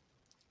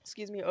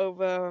 excuse me,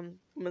 over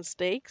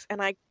mistakes,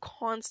 and I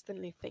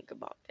constantly think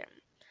about them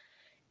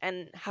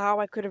and how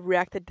I could have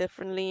reacted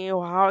differently,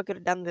 or how I could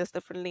have done this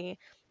differently,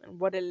 and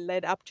what it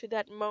led up to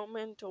that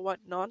moment or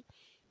whatnot.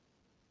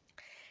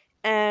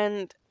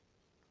 And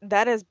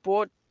that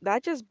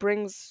just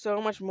brings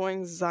so much more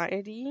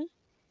anxiety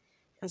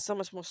and so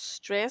much more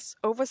stress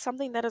over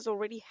something that has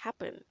already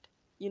happened.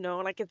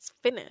 Like it's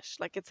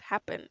finished, like it's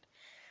happened.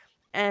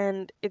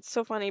 And it's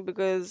so funny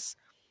because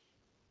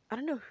I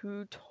don't know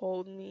who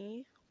told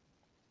me.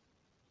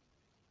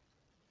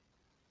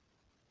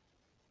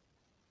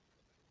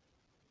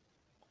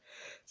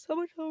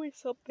 Someone told me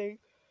something.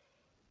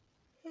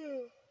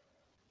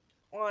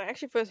 Well, I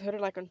actually first heard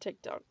it like on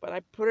TikTok, but I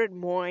put it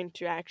more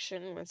into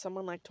action when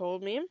someone like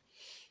told me.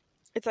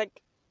 It's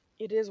like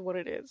it is what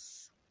it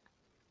is.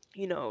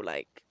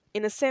 Like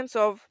in a sense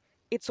of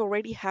it's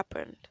already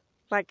happened.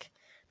 Like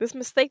this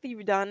mistake that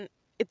you've done,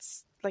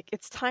 it's like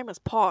its time has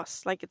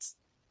passed. Like it's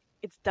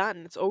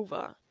done, it's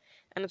over,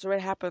 and it's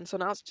already happened. So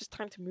now it's just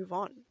time to move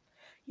on.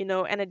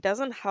 And it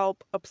doesn't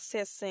help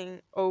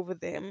obsessing over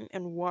them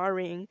and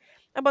worrying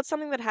about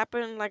something that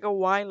happened like a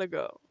while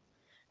ago.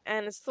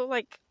 And it's still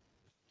like,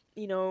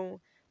 you know,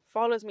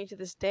 follows me to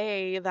this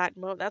day.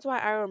 That's why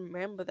I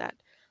remember that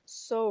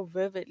so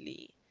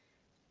vividly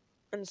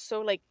and so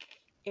like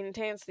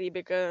intensely,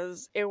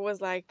 because it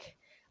was like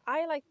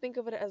I like think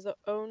of it as the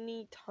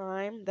only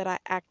time that I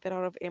acted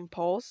out of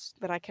impulse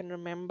that I can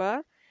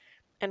remember,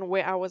 and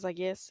where I was, I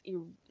guess,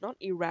 not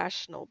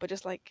irrational, but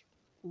just like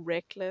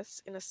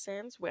reckless in a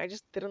sense, where I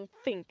just didn't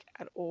think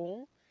at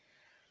all.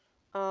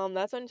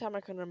 That's the only time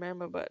I can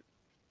remember. But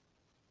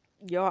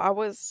yo, I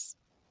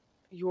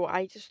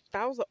just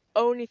that was the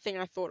only thing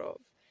I thought of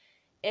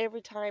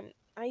every time.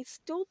 I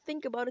still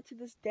think about it to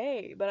this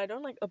day, but I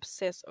don't like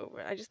obsess over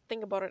it. I just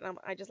think about it, and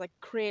I just like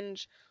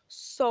cringe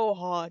so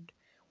hard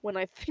when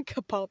I think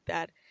about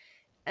that.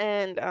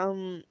 And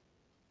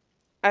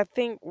I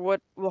think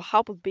what will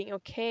help with being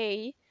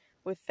okay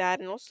with that,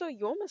 and also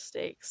your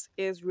mistakes,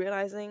 is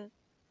realizing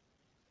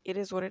it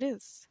is what it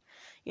is,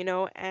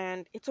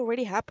 and it's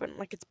already happened.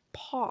 Like it's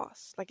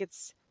past. Like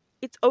it's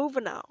over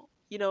now.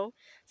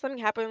 Something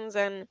happens,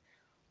 and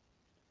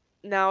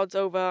now it's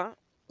over.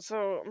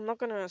 So I'm not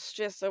gonna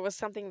stress over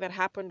something that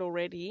happened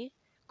already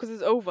because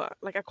it's over.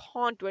 Like I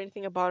can't do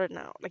anything about it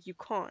now. Like you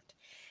can't.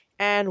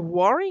 And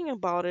worrying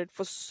about it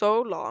for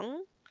so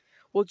long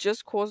will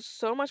just cause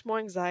so much more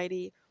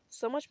anxiety,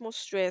 so much more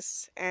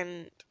stress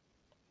and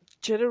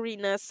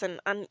jitteriness and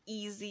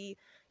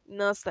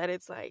uneasiness that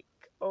it's like,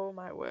 oh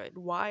my word,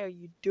 why are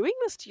you doing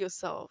this to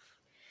yourself?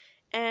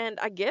 And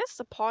I guess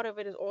a part of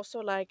it is also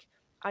like,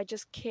 I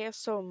just care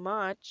so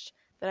much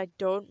that I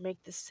don't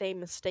make the same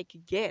mistake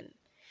again.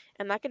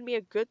 And that can be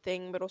a good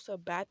thing, but also a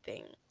bad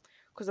thing.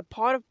 Because a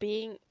part of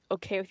being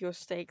okay with your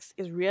mistakes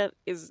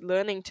is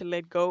learning to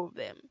let go of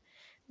them.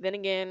 Then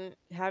again,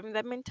 having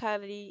that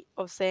mentality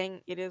of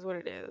saying it is what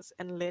it is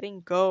and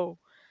letting go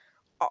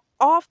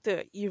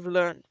after you've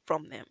learned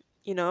from them,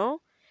 you know?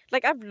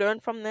 Like I've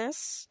learned from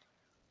this,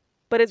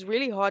 but it's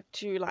really hard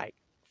to like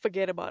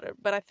forget about it.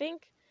 But I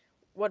think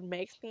what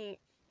makes me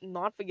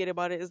not forget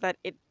about it is that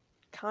it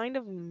kind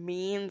of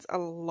means a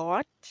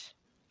lot.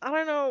 I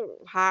don't know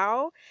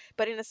how,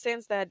 but in a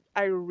sense that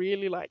I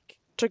really like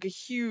took a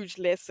huge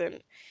lesson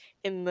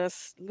in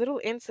this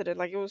little incident.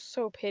 Like it was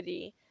so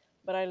petty,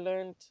 but I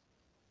learned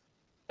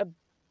a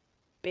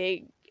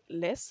big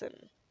lesson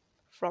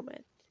from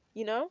it,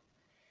 you know?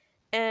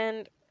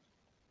 And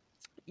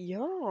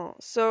yeah,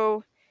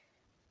 so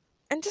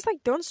and just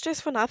like don't stress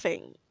for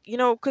nothing,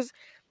 because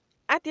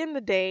at the end of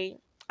the day,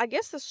 I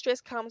guess the stress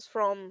comes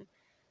from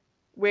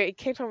where it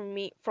came from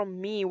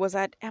me was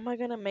that, am I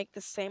gonna make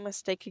the same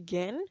mistake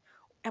again?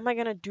 Am I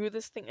gonna do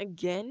this thing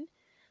again?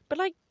 But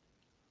like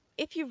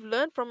if you've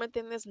learned from it,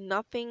 then there's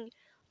nothing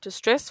to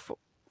stress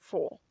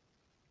for.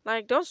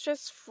 Like don't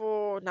stress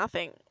for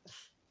nothing,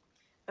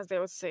 as they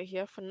would say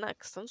here, for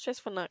next. Don't stress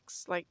for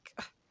next. Like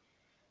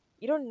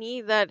you don't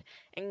need that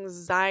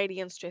anxiety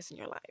and stress in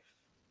your life.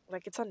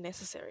 Like it's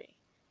unnecessary.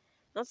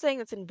 Not saying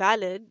it's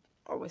invalid,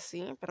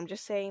 obviously, but I'm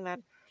just saying that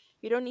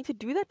you don't need to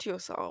do that to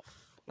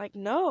yourself. Like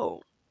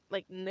no.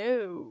 Like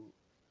no.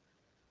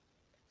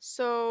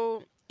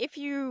 So, if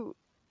you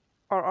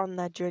are on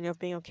that journey of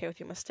being okay with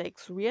your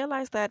mistakes,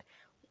 realize that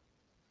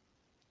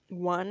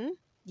one,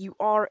 you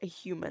are a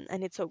human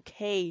and it's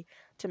okay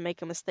to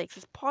make a mistake.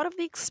 It's part of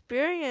the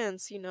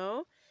experience,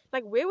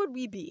 Like, where would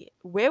we be?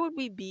 Where would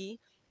we be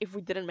if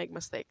we didn't make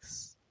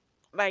mistakes?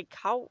 Like,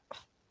 how?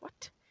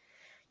 What?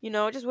 It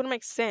just wouldn't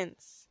make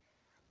sense.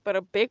 But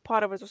a big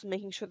part of it was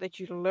making sure that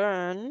you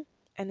learn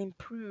and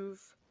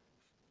improve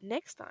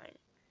next time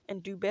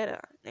and do better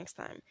next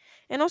time.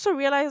 And also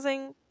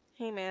realizing,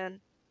 hey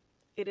man,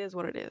 it is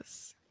what it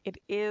is. It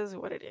is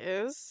what it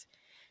is.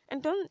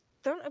 And don't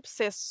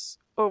obsess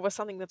over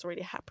something that's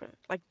already happened.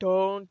 Like,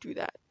 don't do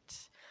that.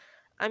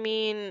 I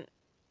mean,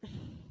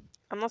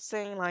 I'm not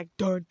saying like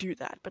don't do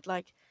that, but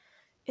like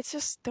it's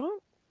just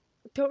don't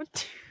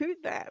do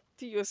that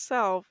to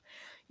yourself,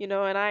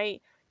 and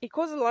it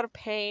causes a lot of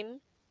pain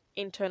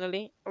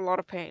internally, a lot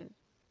of pain,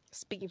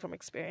 speaking from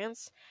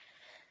experience.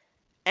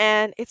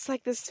 And it's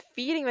like this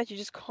feeling that you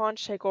just can't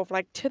shake off.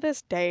 Like, to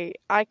this day,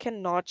 I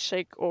cannot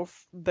shake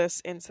off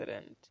this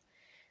incident.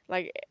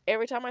 Like,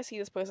 every time I see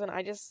this person,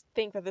 I just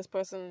think that this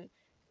person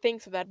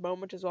thinks of that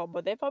moment as well,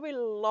 but they've probably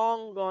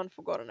long gone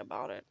forgotten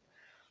about it.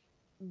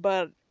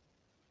 But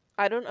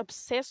I don't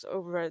obsess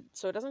over it,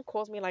 so it doesn't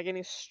cause me like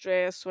any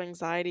stress or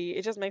anxiety.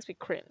 It just makes me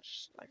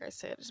cringe. Like I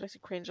said, it just makes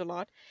me cringe a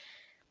lot.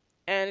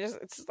 And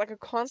it's like a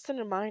constant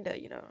reminder,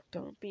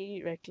 don't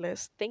be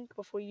reckless. Think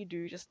before you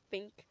do. Just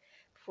think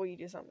before you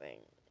do something,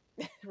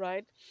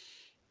 right?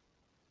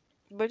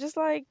 But just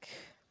like,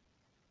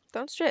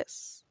 don't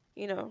stress.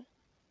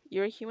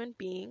 You're a human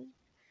being,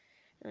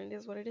 and it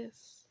is what it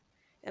is.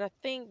 And I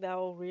think that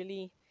will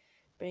really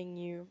bring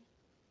you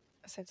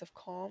a sense of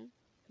calm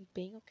and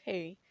being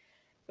okay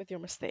with your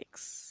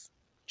mistakes.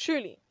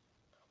 Truly.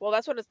 Well,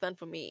 that's what it's done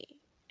for me.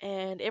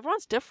 And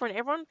everyone's different.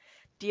 Everyone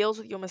deals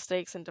with your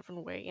mistakes in a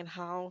different way and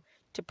how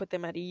to put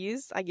them at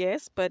ease, I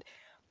guess. But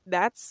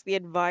that's the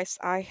advice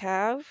I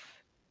have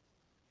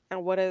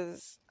and what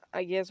has,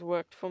 I guess,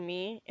 worked for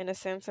me in a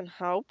sense and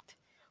helped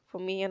for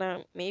me.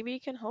 And maybe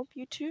it can help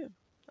you too.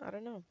 I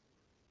don't know.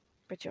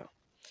 But yeah.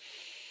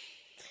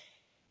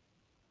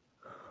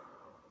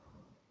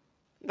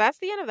 That's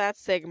the end of that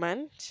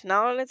segment.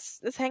 Now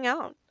let's hang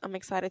out. I'm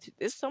excited to.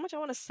 There's so much I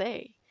want to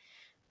say.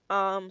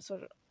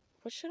 So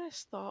what should I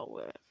start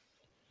with?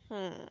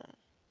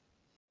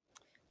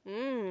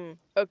 Hmm.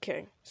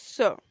 Okay.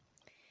 So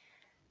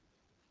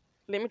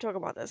let me talk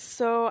about this.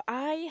 So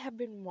I have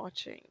been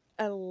watching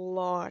a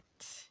lot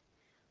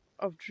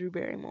of Drew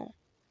Barrymore,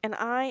 and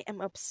I am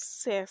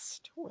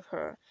obsessed with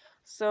her.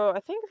 So I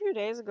think a few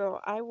days ago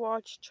I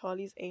watched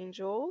Charlie's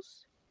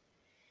Angels,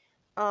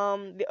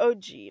 the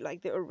OG,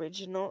 like the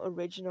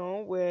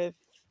original with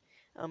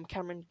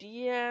Cameron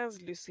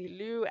Diaz, Lucy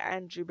Liu,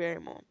 and Drew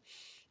Barrymore,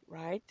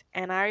 right?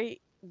 And I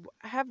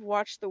have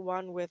watched the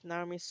one with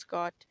Naomi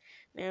Scott,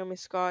 um,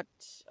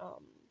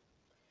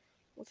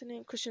 what's her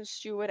name, Kristen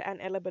Stewart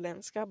and Ella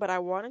Balenska, but I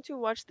wanted to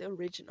watch the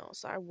original,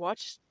 so I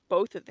watched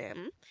both of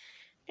them,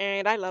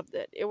 and I loved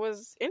it. It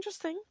was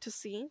interesting to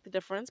see the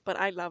difference, but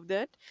I loved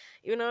it.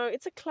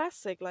 It's a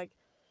classic. Like,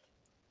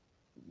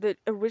 the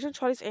original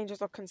Charlie's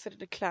Angels are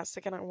considered a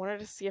classic, and I wanted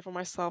to see it for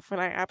myself,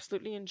 and I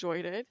absolutely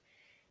enjoyed it.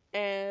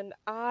 And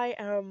I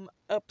am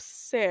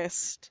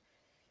obsessed,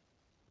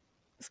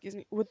 excuse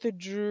me, with the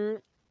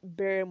Drew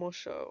Barrymore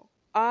show.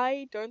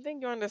 I don't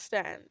think you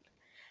understand.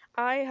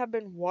 I have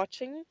been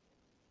watching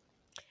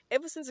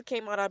ever since it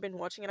came out. I've been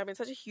watching it. I've been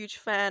such a huge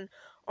fan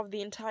of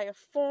the entire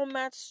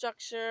format,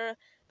 structure,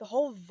 the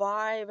whole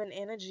vibe and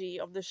energy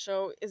of the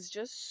show is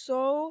just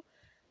so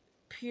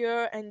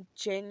pure and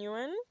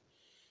genuine.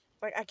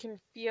 Like, I can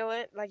feel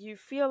it. Like, you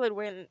feel it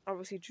when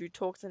obviously Drew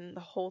talks and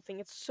the whole thing.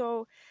 It's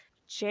so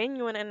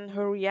genuine, and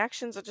her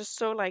reactions are just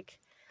so like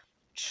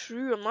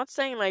true. I'm not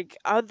saying like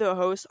other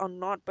hosts are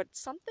not, but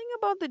something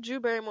about the Drew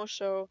Barrymore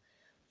show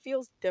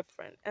feels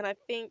different. And I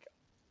think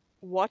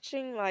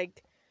watching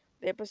like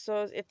the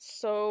episodes, it's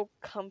so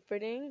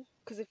comforting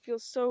because it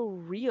feels so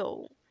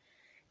real,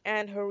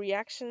 and her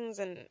reactions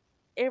and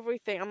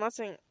everything. I'm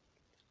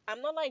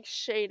not like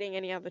shading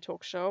any other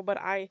talk show, but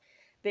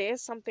there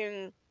is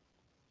something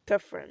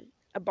different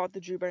about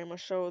the Drew Barrymore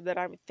show that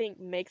I think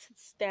makes it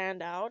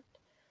stand out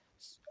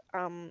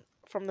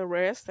from the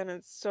rest. And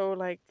it's so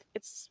like,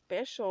 it's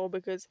special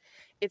because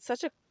it's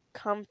such a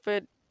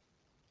comfort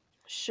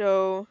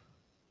show.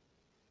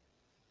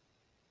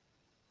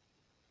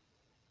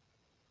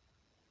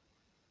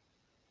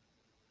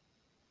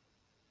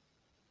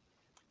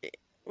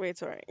 Wait,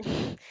 sorry.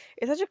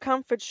 It's such a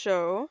comfort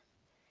show,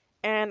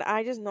 and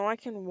I just know I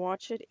can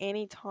watch it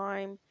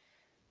anytime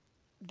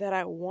that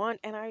I want.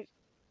 And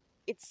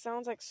it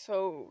sounds like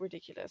so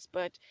ridiculous,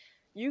 but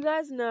you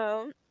guys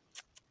know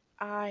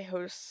I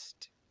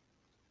host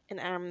and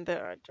am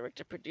the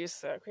director,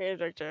 producer, creative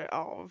director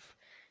of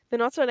the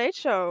Not So Late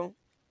Show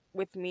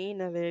with me,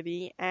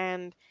 Naledi,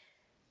 and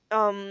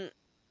um,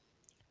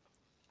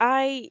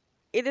 I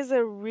it is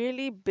a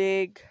really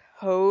big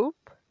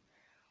hope,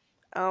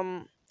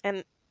 and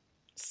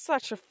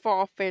such a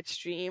far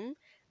fetched dream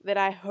that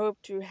I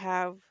hope to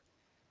have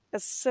a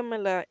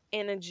similar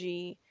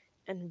energy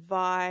and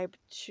vibe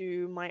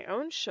to my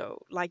own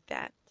show like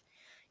that.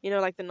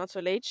 Like the Not So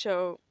Late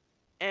Show.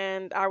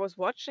 And I was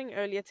watching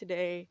earlier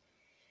today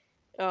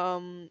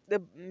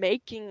the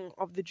making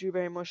of the Drew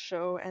Barrymore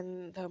show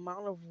and the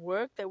amount of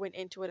work that went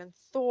into it and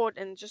thought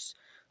and just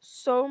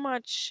so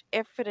much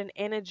effort and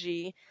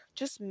energy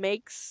just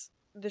makes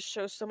the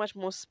show so much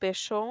more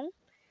special.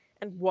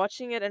 And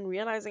watching it and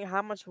realizing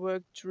how much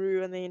work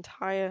Drew and the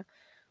entire,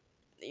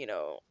 you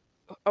know,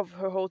 of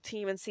her whole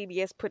team and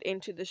CBS put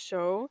into the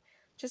show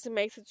just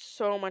makes it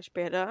so much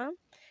better.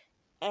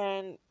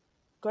 And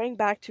going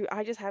back to,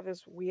 I just have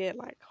this weird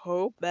like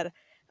hope that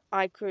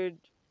I could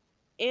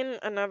in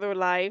another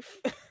life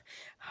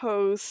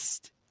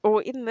host,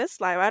 or in this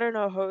life, I don't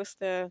know,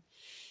 host or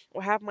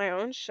have my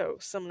own show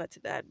similar to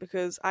that,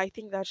 because I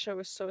think that show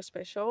is so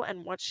special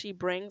and what she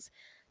brings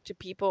to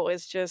people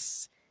is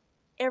just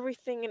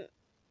everything, and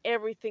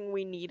everything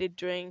we needed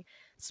during,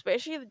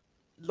 especially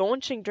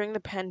launching during the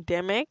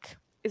pandemic,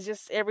 is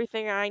just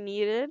everything I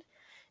needed.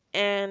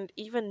 And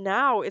even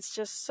now it's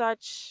just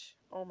such,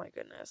 oh my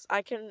goodness,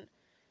 I can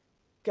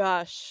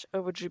gush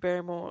over Drew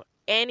Barrymore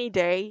any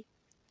day.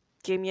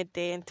 Give me a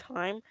day and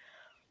time,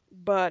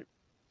 but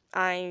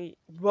I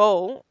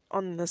will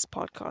on this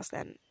podcast,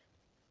 and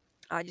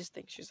I just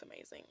think she's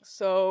amazing.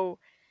 So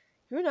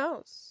who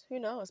knows? Who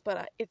knows?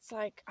 But it's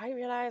like I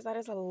realize that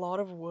is a lot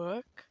of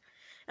work,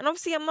 and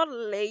obviously I'm not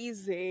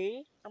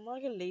lazy. I'm not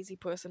like a lazy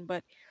person,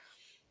 but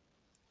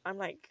I'm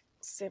like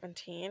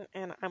 17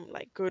 and I'm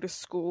like go to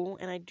school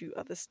and I do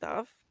other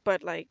stuff.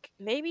 But like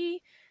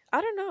maybe I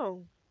don't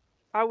know.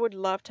 I would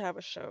love to have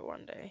a show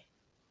one day.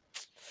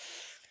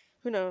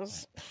 Who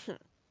knows?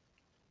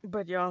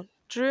 But yeah,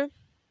 Drew,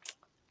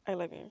 I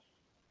love you.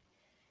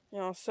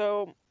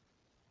 So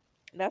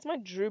that's my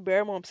Drew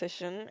Barrymore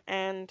obsession.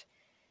 And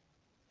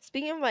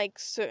speaking of like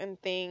certain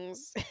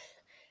things,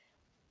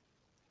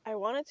 I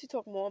wanted to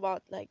talk more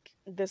about like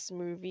this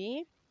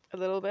movie a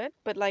little bit,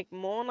 but like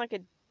more on like a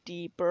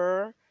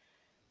deeper,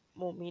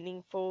 more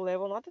meaningful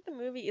level. Not that the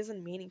movie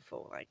isn't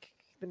meaningful. Like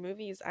the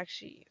movie is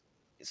actually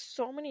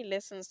so many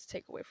lessons to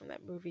take away from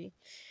that movie.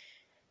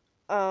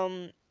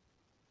 Um,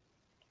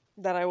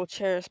 that I will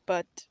cherish,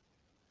 but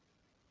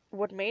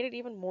what made it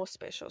even more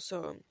special.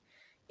 So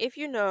if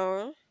you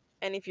know,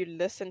 and if you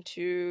listen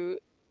to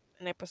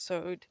an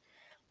episode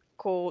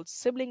called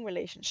Sibling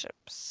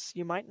Relationships,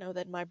 you might know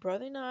that my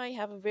brother and I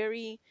have a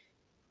very,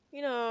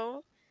 you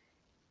know,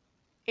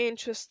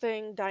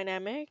 interesting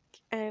dynamic.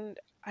 And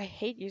I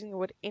hate using the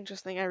word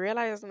interesting. I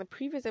realized in the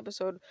previous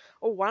episode,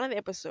 or one of the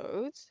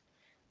episodes,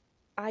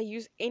 I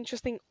use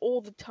interesting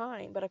all the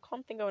time, but I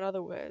can't think of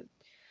another word.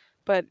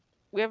 But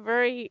we have a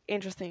very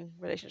interesting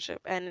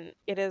relationship, and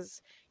it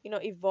has,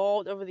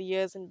 evolved over the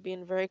years and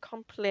been very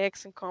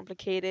complex and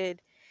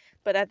complicated.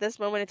 But at this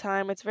moment in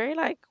time, it's very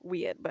like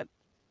weird, but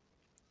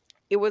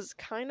it was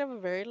kind of a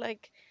very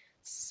like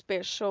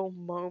special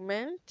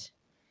moment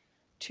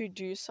to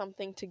do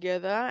something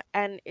together.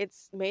 And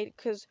it's made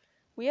because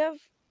we have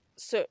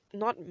so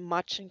not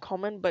much in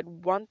common, but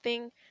one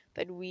thing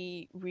that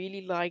we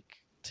really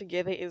like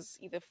together is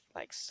either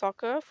like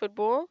soccer,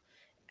 football,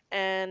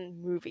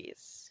 and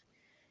movies,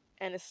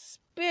 and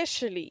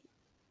especially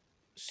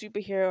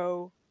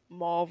superhero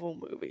Marvel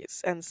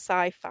movies and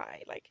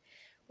sci-fi. Like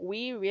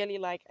we really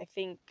like, I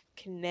think,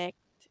 connect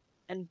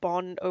and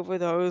bond over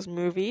those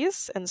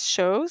movies and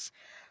shows.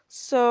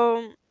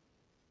 So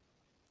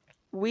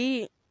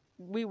we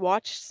we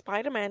watched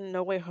Spider-Man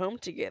No Way Home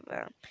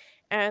together.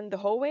 And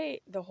the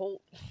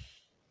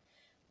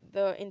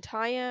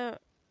entire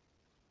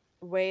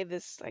way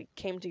this like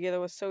came together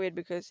was so weird,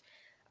 because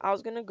I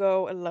was gonna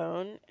go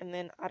alone, and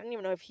then I don't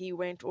even know if he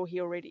went, or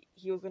he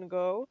was gonna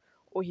go,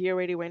 or he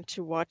already went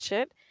to watch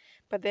it.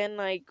 But then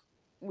like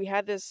we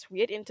had this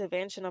weird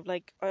intervention of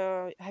like,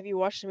 have you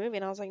watched the movie?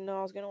 And I was like, no,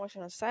 I was gonna watch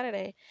it on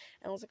Saturday.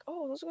 And I was like,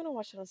 oh, I was gonna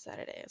watch it on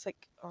Saturday. It's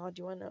like, oh,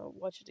 do you wanna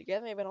watch it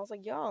together maybe? And I was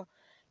like, yeah,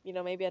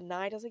 maybe at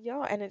night. I was like,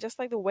 yeah. And it just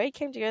like the way it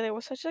came together, it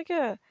was such like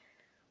a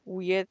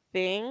weird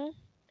thing,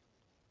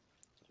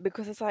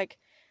 because it's like,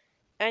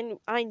 and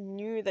I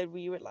knew that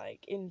we would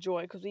like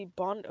enjoy, because we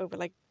bond over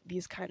like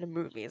these kind of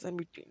movies, and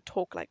we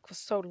talk like for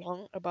so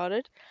long about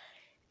it.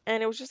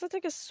 And it was just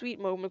like a sweet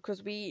moment,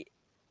 because we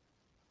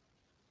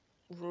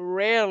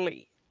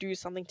rarely do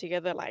something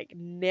together, like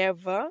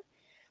never,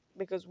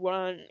 because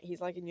one, he's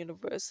like in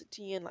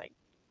university, and like,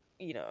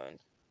 you know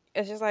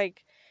it's just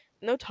like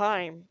no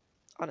time,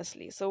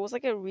 honestly. So it was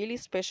like a really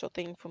special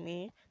thing for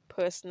me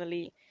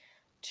personally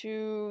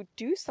to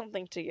do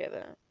something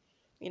together,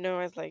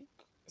 as like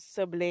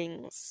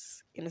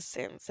siblings in a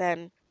sense.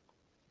 And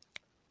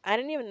I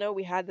didn't even know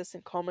we had this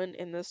in common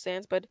in this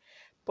sense, but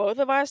both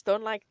of us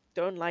don't like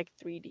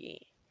 3D.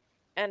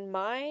 And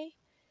my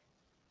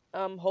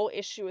whole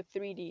issue with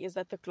 3D is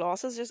that the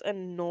glasses just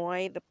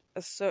annoy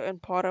a certain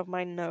part of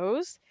my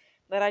nose,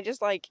 that I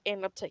just like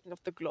end up taking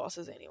off the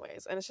glasses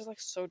anyways, and it's just like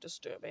so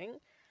disturbing.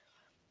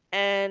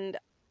 And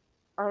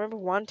I remember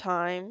one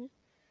time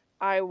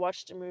I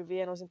watched a movie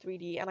and it was in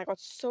 3D, and I got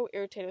so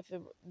irritated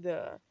with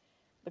the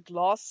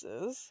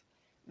glasses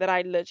that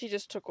I literally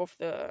just took off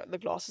the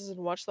glasses and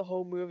watched the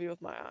whole movie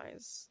with my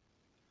eyes,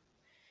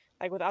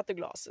 like without the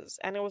glasses,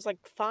 and it was like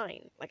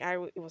fine. Like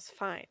it was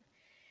fine.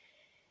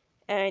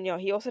 And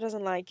he also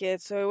doesn't like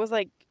it. So it was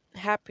like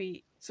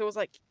happy. So it was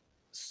like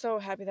so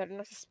happy that I didn't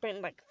have to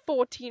spend like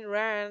 14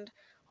 rand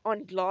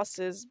on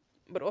glasses,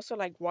 but also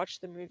like watch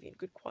the movie in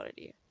good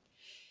quality.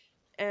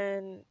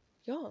 And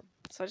yeah,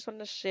 so I just wanted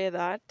to share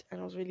that,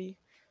 and it was really,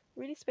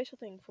 really special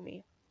thing for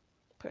me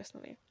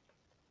personally.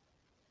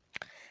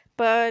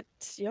 But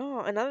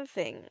yeah, another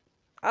thing.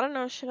 I don't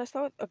know, should I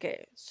start with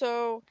okay,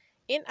 so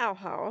in our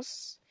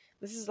house,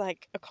 this is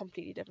like a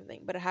completely different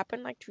thing, but it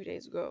happened like 2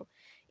 days ago.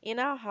 In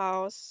our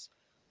house,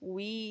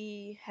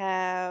 we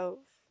have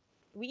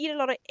we eat a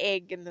lot of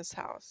egg in this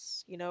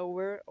house.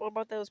 We're all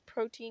about those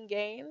protein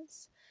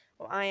gains.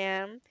 Well, I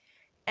am.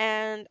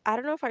 And I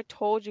don't know if I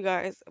told you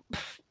guys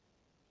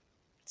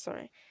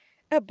sorry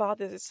about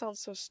this. It sounds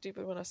so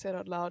stupid when I say it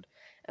out loud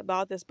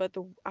about this, but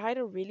I had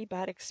a really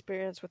bad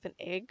experience with an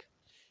egg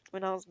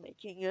when I was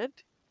making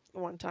it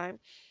one time.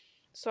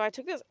 So I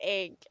took this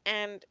egg,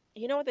 and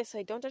you know what they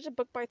say, don't judge a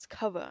book by its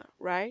cover,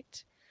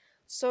 right?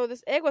 So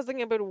this egg was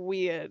looking a bit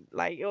weird.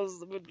 Like, it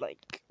was a bit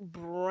like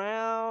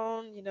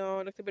brown, it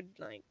looked a bit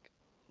like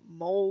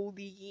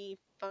moldy,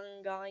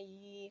 fungi.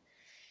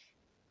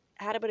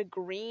 Had a bit of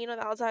green on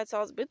the outside, so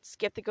I was a bit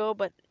skeptical,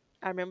 but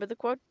I remember the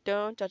quote,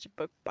 don't judge a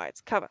book by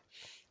its cover,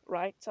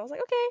 right? So I was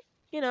like, okay,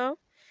 you know.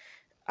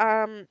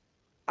 Um,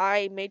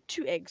 I made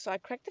two eggs. So I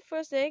cracked the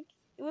first egg.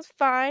 It was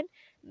fine.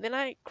 Then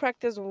I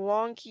cracked this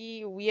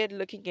wonky, weird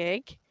looking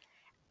egg.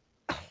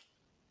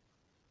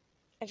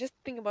 I just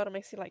think about it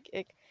makes it like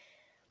egg.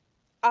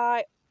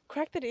 I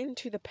cracked it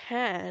into the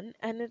pan,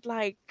 and it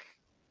like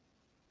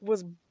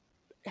was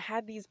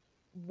had these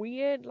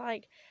weird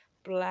like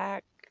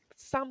black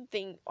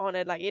something on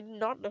it. Like, it did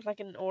not look like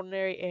an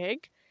ordinary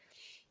egg.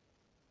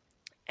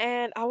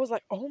 And I was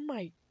like, oh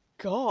my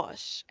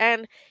gosh.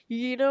 And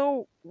you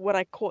know what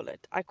I call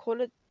it? I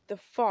call it the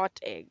fart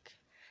egg.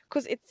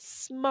 Because it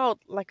smelled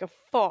like a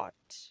fart.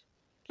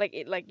 Like,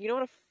 you know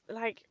what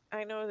like,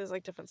 I know there's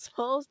like different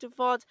smells to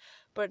farts,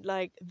 but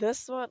like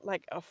this one,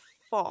 like a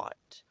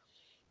fart.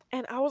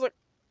 And I was like,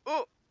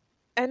 oh.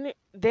 And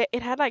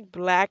it had like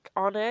black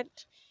on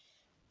it.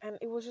 And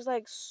it was just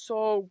like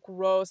so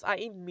gross. I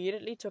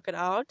immediately took it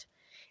out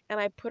and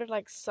I put it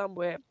like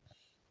somewhere,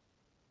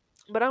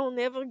 but I will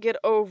never get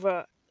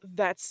over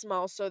that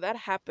smell. So that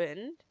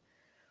happened.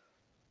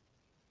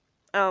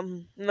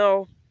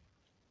 No,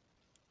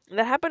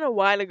 that happened a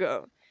while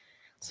ago.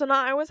 So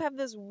now I always have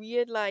this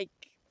weird like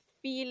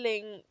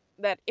feeling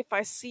that if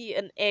I see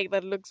an egg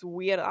that looks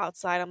weird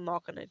outside, I'm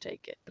not gonna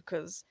take it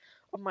because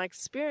of my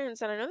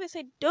experience. And I know they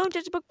say don't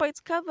judge a book by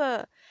its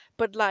cover,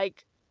 but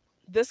like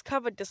this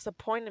cover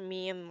disappointed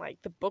me, and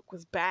like the book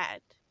was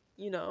bad,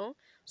 you know.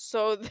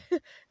 So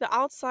the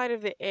outside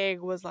of the egg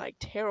was like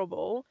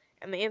terrible,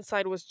 and the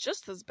inside was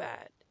just as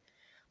bad.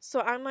 So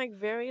I'm like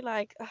very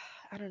like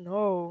I don't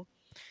know.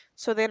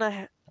 So then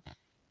I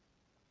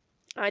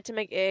had to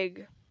make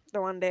egg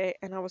the one day,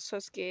 and I was so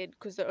scared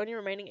because the only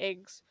remaining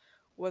eggs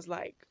was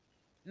like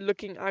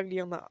looking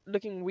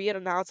weird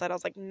on the outside. I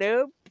was like,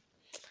 nope,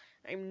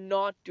 I'm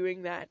not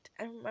doing that.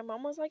 And my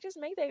mom was like, just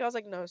make the egg. I was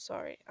like, no,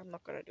 sorry, I'm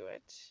not gonna do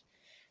it.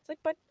 It's like,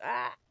 but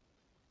uh,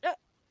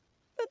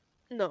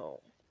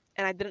 no,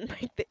 and I didn't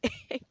make the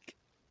egg.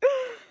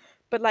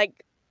 But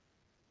like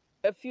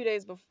a few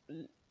days before,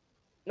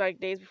 like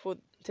days before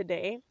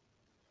today,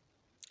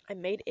 I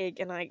made egg,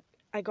 and I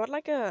got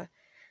like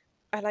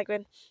I like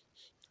when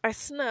I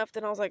sniffed,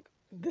 and I was like,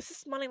 this is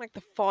smelling like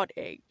the fart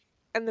egg.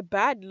 And the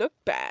bad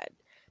looked bad,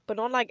 but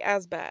not like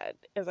as bad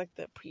as like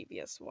the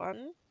previous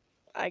one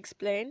I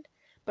explained.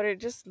 But it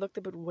just looked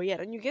a bit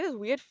weird. And you get this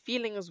weird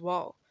feeling as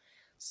well.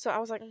 So I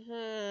was like,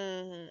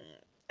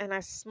 And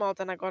I smelled,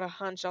 and I got a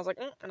hunch. I was like,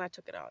 and I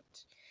took it out.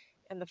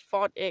 And the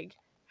fart egg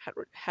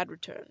had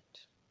returned.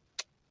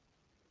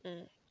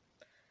 Mm.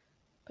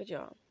 But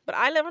yeah. But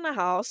I live in a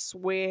house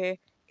where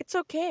it's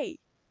okay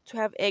to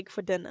have egg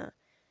for dinner,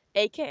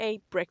 aka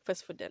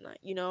breakfast for dinner.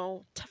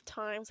 Tough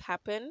times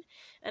happen,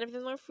 and if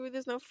there's no food,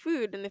 there's no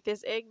food, and if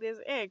there's egg, there's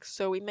eggs.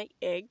 So we make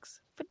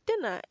eggs for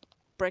dinner,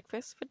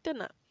 breakfast for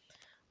dinner,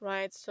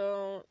 right?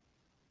 So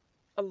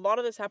a lot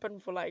of this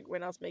happened for like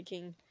when I was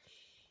making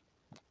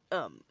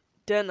um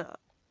dinner,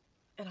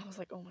 and I was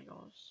like, oh my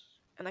gosh,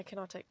 and I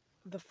cannot take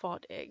the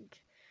fart egg,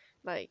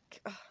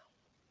 like.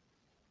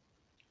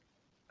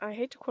 I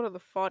hate to call it the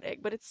fart egg,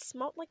 but it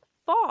smelled like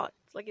fart.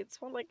 Like, it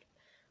smelled like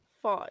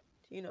fart,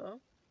 you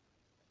know?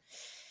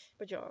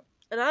 But yeah.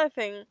 Another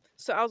thing,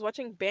 so I was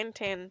watching Ben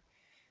 10.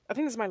 I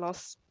think this is my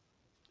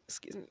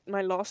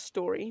last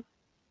story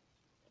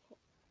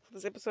for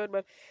this episode,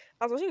 but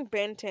I was watching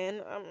Ben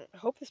 10. I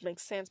hope this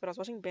makes sense, but I was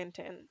watching Ben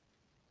 10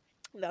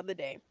 the other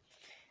day.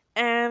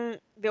 And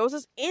there was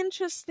this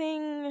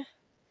interesting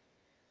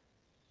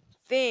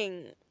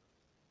thing.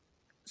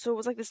 So it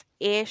was like this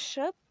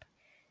airship,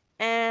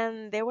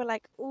 and they were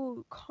like, "Oh,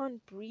 you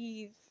can't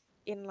breathe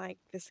in like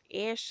this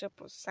airship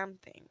or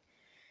something."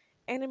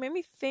 And it made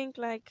me think,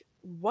 like,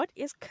 what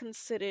is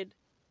considered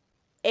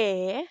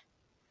air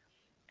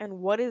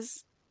and what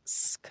is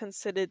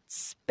considered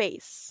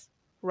space,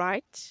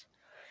 right?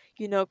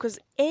 Because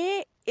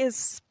air is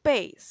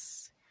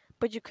space,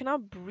 but you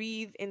cannot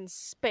breathe in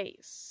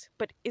space.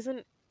 But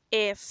isn't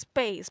air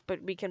space?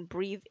 But we can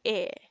breathe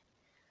air,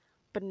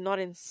 but not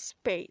in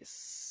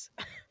space.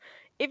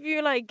 If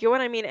you like get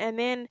what I mean. And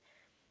then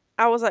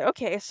I was like,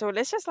 okay, so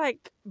let's just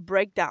like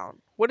break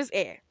down. What is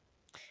air?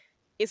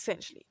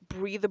 Essentially,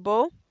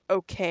 breathable,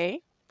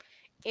 okay.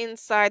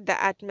 Inside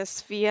the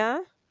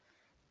atmosphere,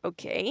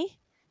 okay.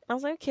 I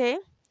was like, okay,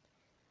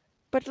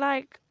 but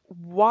like,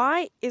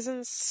 why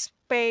isn't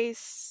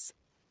space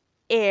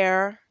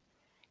air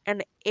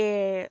and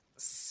air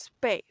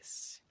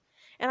space?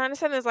 And I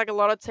understand there's like a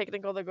lot of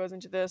technical that goes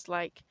into this,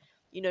 like,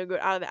 go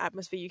out of the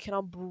atmosphere, you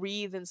cannot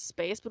breathe in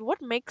space, but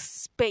what makes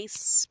space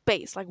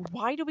space? Like,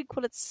 why do we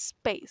call it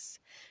space?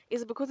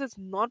 Is it because it's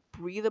not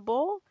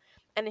breathable?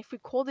 And if we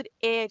called it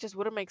air, it just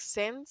wouldn't make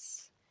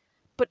sense.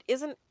 But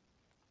isn't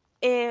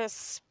air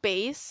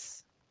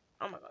space?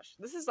 Oh my gosh,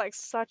 this is like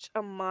such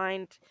a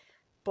mind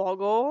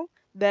boggle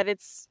that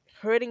it's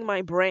hurting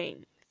my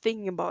brain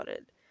thinking about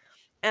it.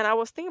 And I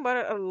was thinking about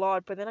it a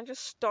lot, but then I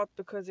just stopped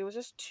because it was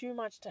just too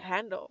much to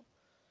handle.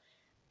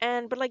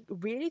 But like,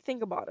 really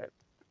think about it.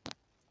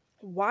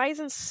 Why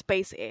isn't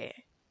space air?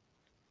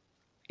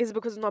 Is it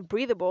because it's not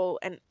breathable?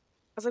 And I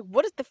was like,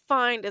 what is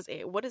defined as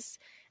air? And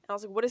I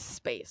was like, what is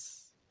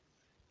space?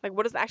 Like,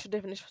 what is the actual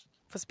definition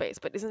for space?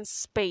 But isn't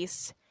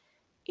space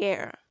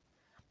air?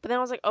 But then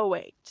I was like, oh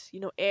wait,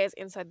 air is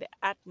inside the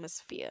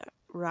atmosphere,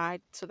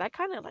 right? So that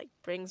kind of like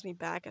brings me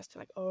back as to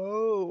like,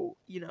 oh,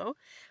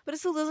 but it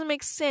still doesn't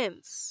make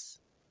sense.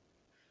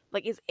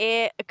 Like, is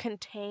air a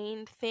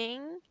contained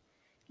thing?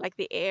 Like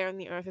the air on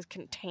the earth is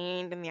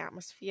contained in the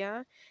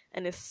atmosphere,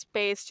 and is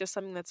space just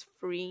something that's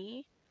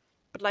free?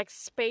 But like,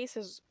 space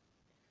is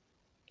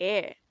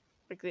air.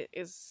 Like, it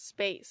is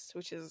space,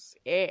 which is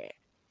air.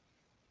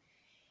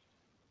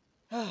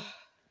 It's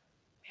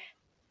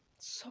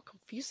so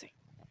confusing.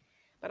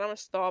 But I'm gonna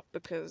stop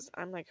because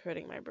I'm like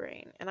hurting my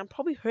brain, and I'm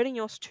probably hurting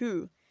yours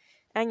too,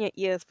 and your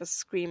ears for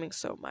screaming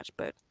so much.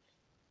 But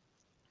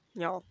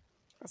y'all,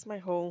 that's my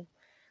whole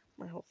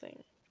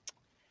thing.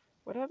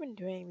 What have I been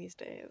doing these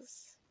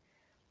days?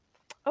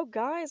 Oh,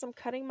 guys, I'm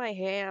cutting my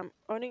hair.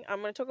 I'm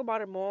gonna talk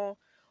about it more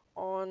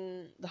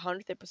on the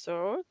 100th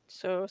episode,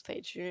 so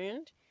stay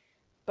tuned.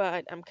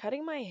 But I'm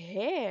cutting my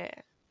hair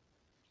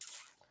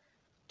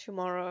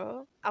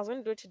tomorrow. I was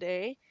gonna do it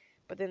today,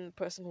 but then the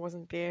person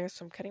wasn't there,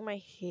 so I'm cutting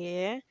my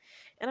hair,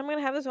 and I'm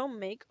gonna have this whole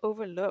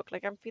makeover look.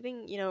 Like, I'm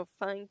feeling,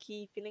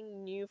 funky,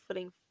 feeling new,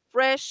 feeling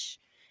fresh,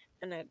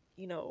 and that,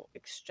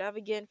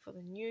 extravagant for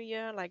the new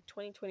year. Like,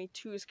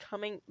 2022 is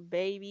coming,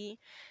 baby,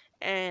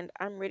 and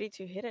I'm ready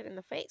to hit it in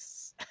the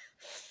face,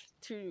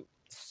 to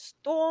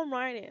storm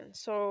right in.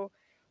 So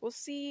we'll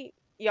see.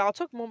 Yeah, I'll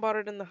talk more about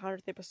it in the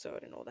 100th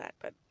episode and all that,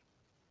 but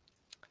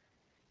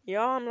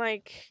yeah, I'm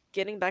like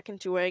getting back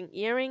into wearing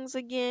earrings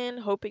again,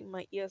 hoping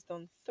my ears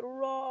don't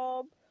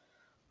throb.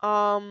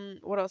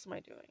 What else am I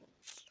doing?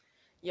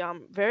 Yeah,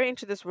 I'm very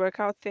into this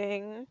workout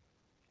thing,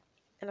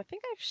 and I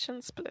think I have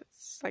shin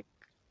splits. Like,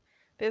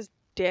 there's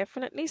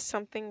definitely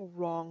something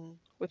wrong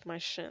with my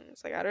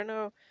shins. Like, I don't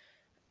know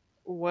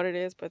what it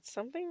is, but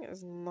something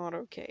is not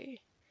okay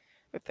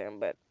with them.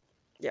 But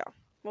yeah,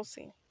 we'll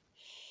see.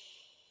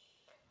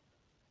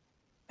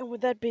 And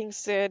with that being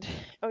said,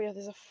 oh yeah,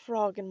 there's a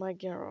frog in my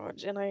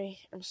garage, and I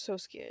am so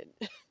scared.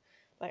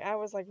 Like, I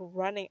was like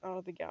running out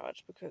of the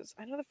garage because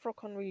I know the frog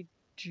can't really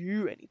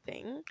do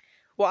anything.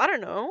 Well, I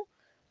don't know,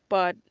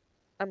 but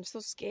I'm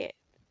still scared.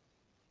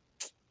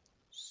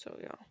 So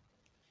yeah.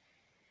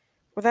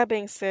 With that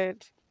being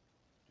said,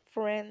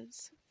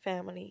 friends,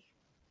 family,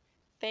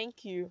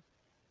 thank you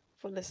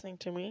for listening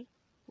to me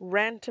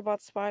rant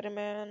about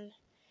Spider-Man.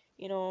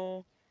 You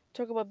know,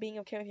 talk about being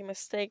okay with your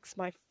mistakes.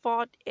 My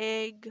fought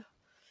egg,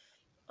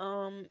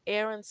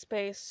 air and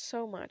space,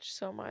 so much,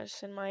 so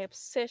much, and my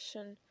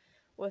obsession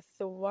with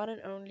the one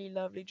and only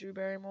lovely Drew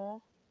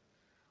Barrymore.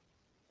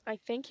 I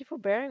thank you for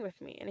bearing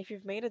with me. And if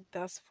you've made it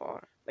thus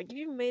far, like if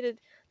you've made it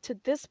to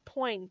this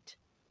point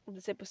of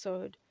this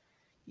episode,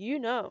 you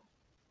know.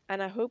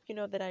 And I hope you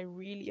know that I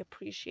really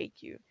appreciate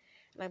you.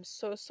 And I'm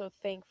so, so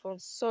thankful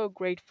and so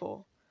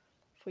grateful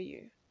for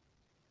you.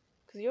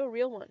 Because you're a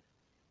real one.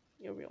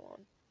 You're a real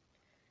one.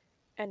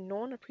 And no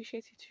one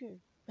appreciates you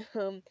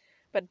too.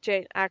 But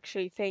Jane,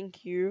 actually,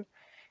 thank you.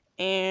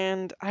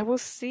 And I will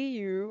see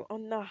you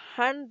on the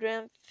 100th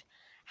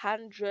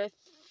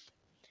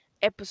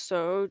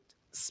episode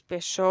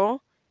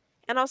special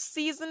and our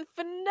season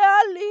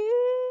finale.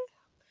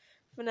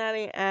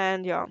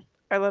 And yeah,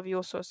 I love you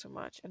all so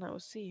much, and I will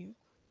see you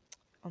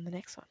on the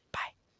next one. Bye.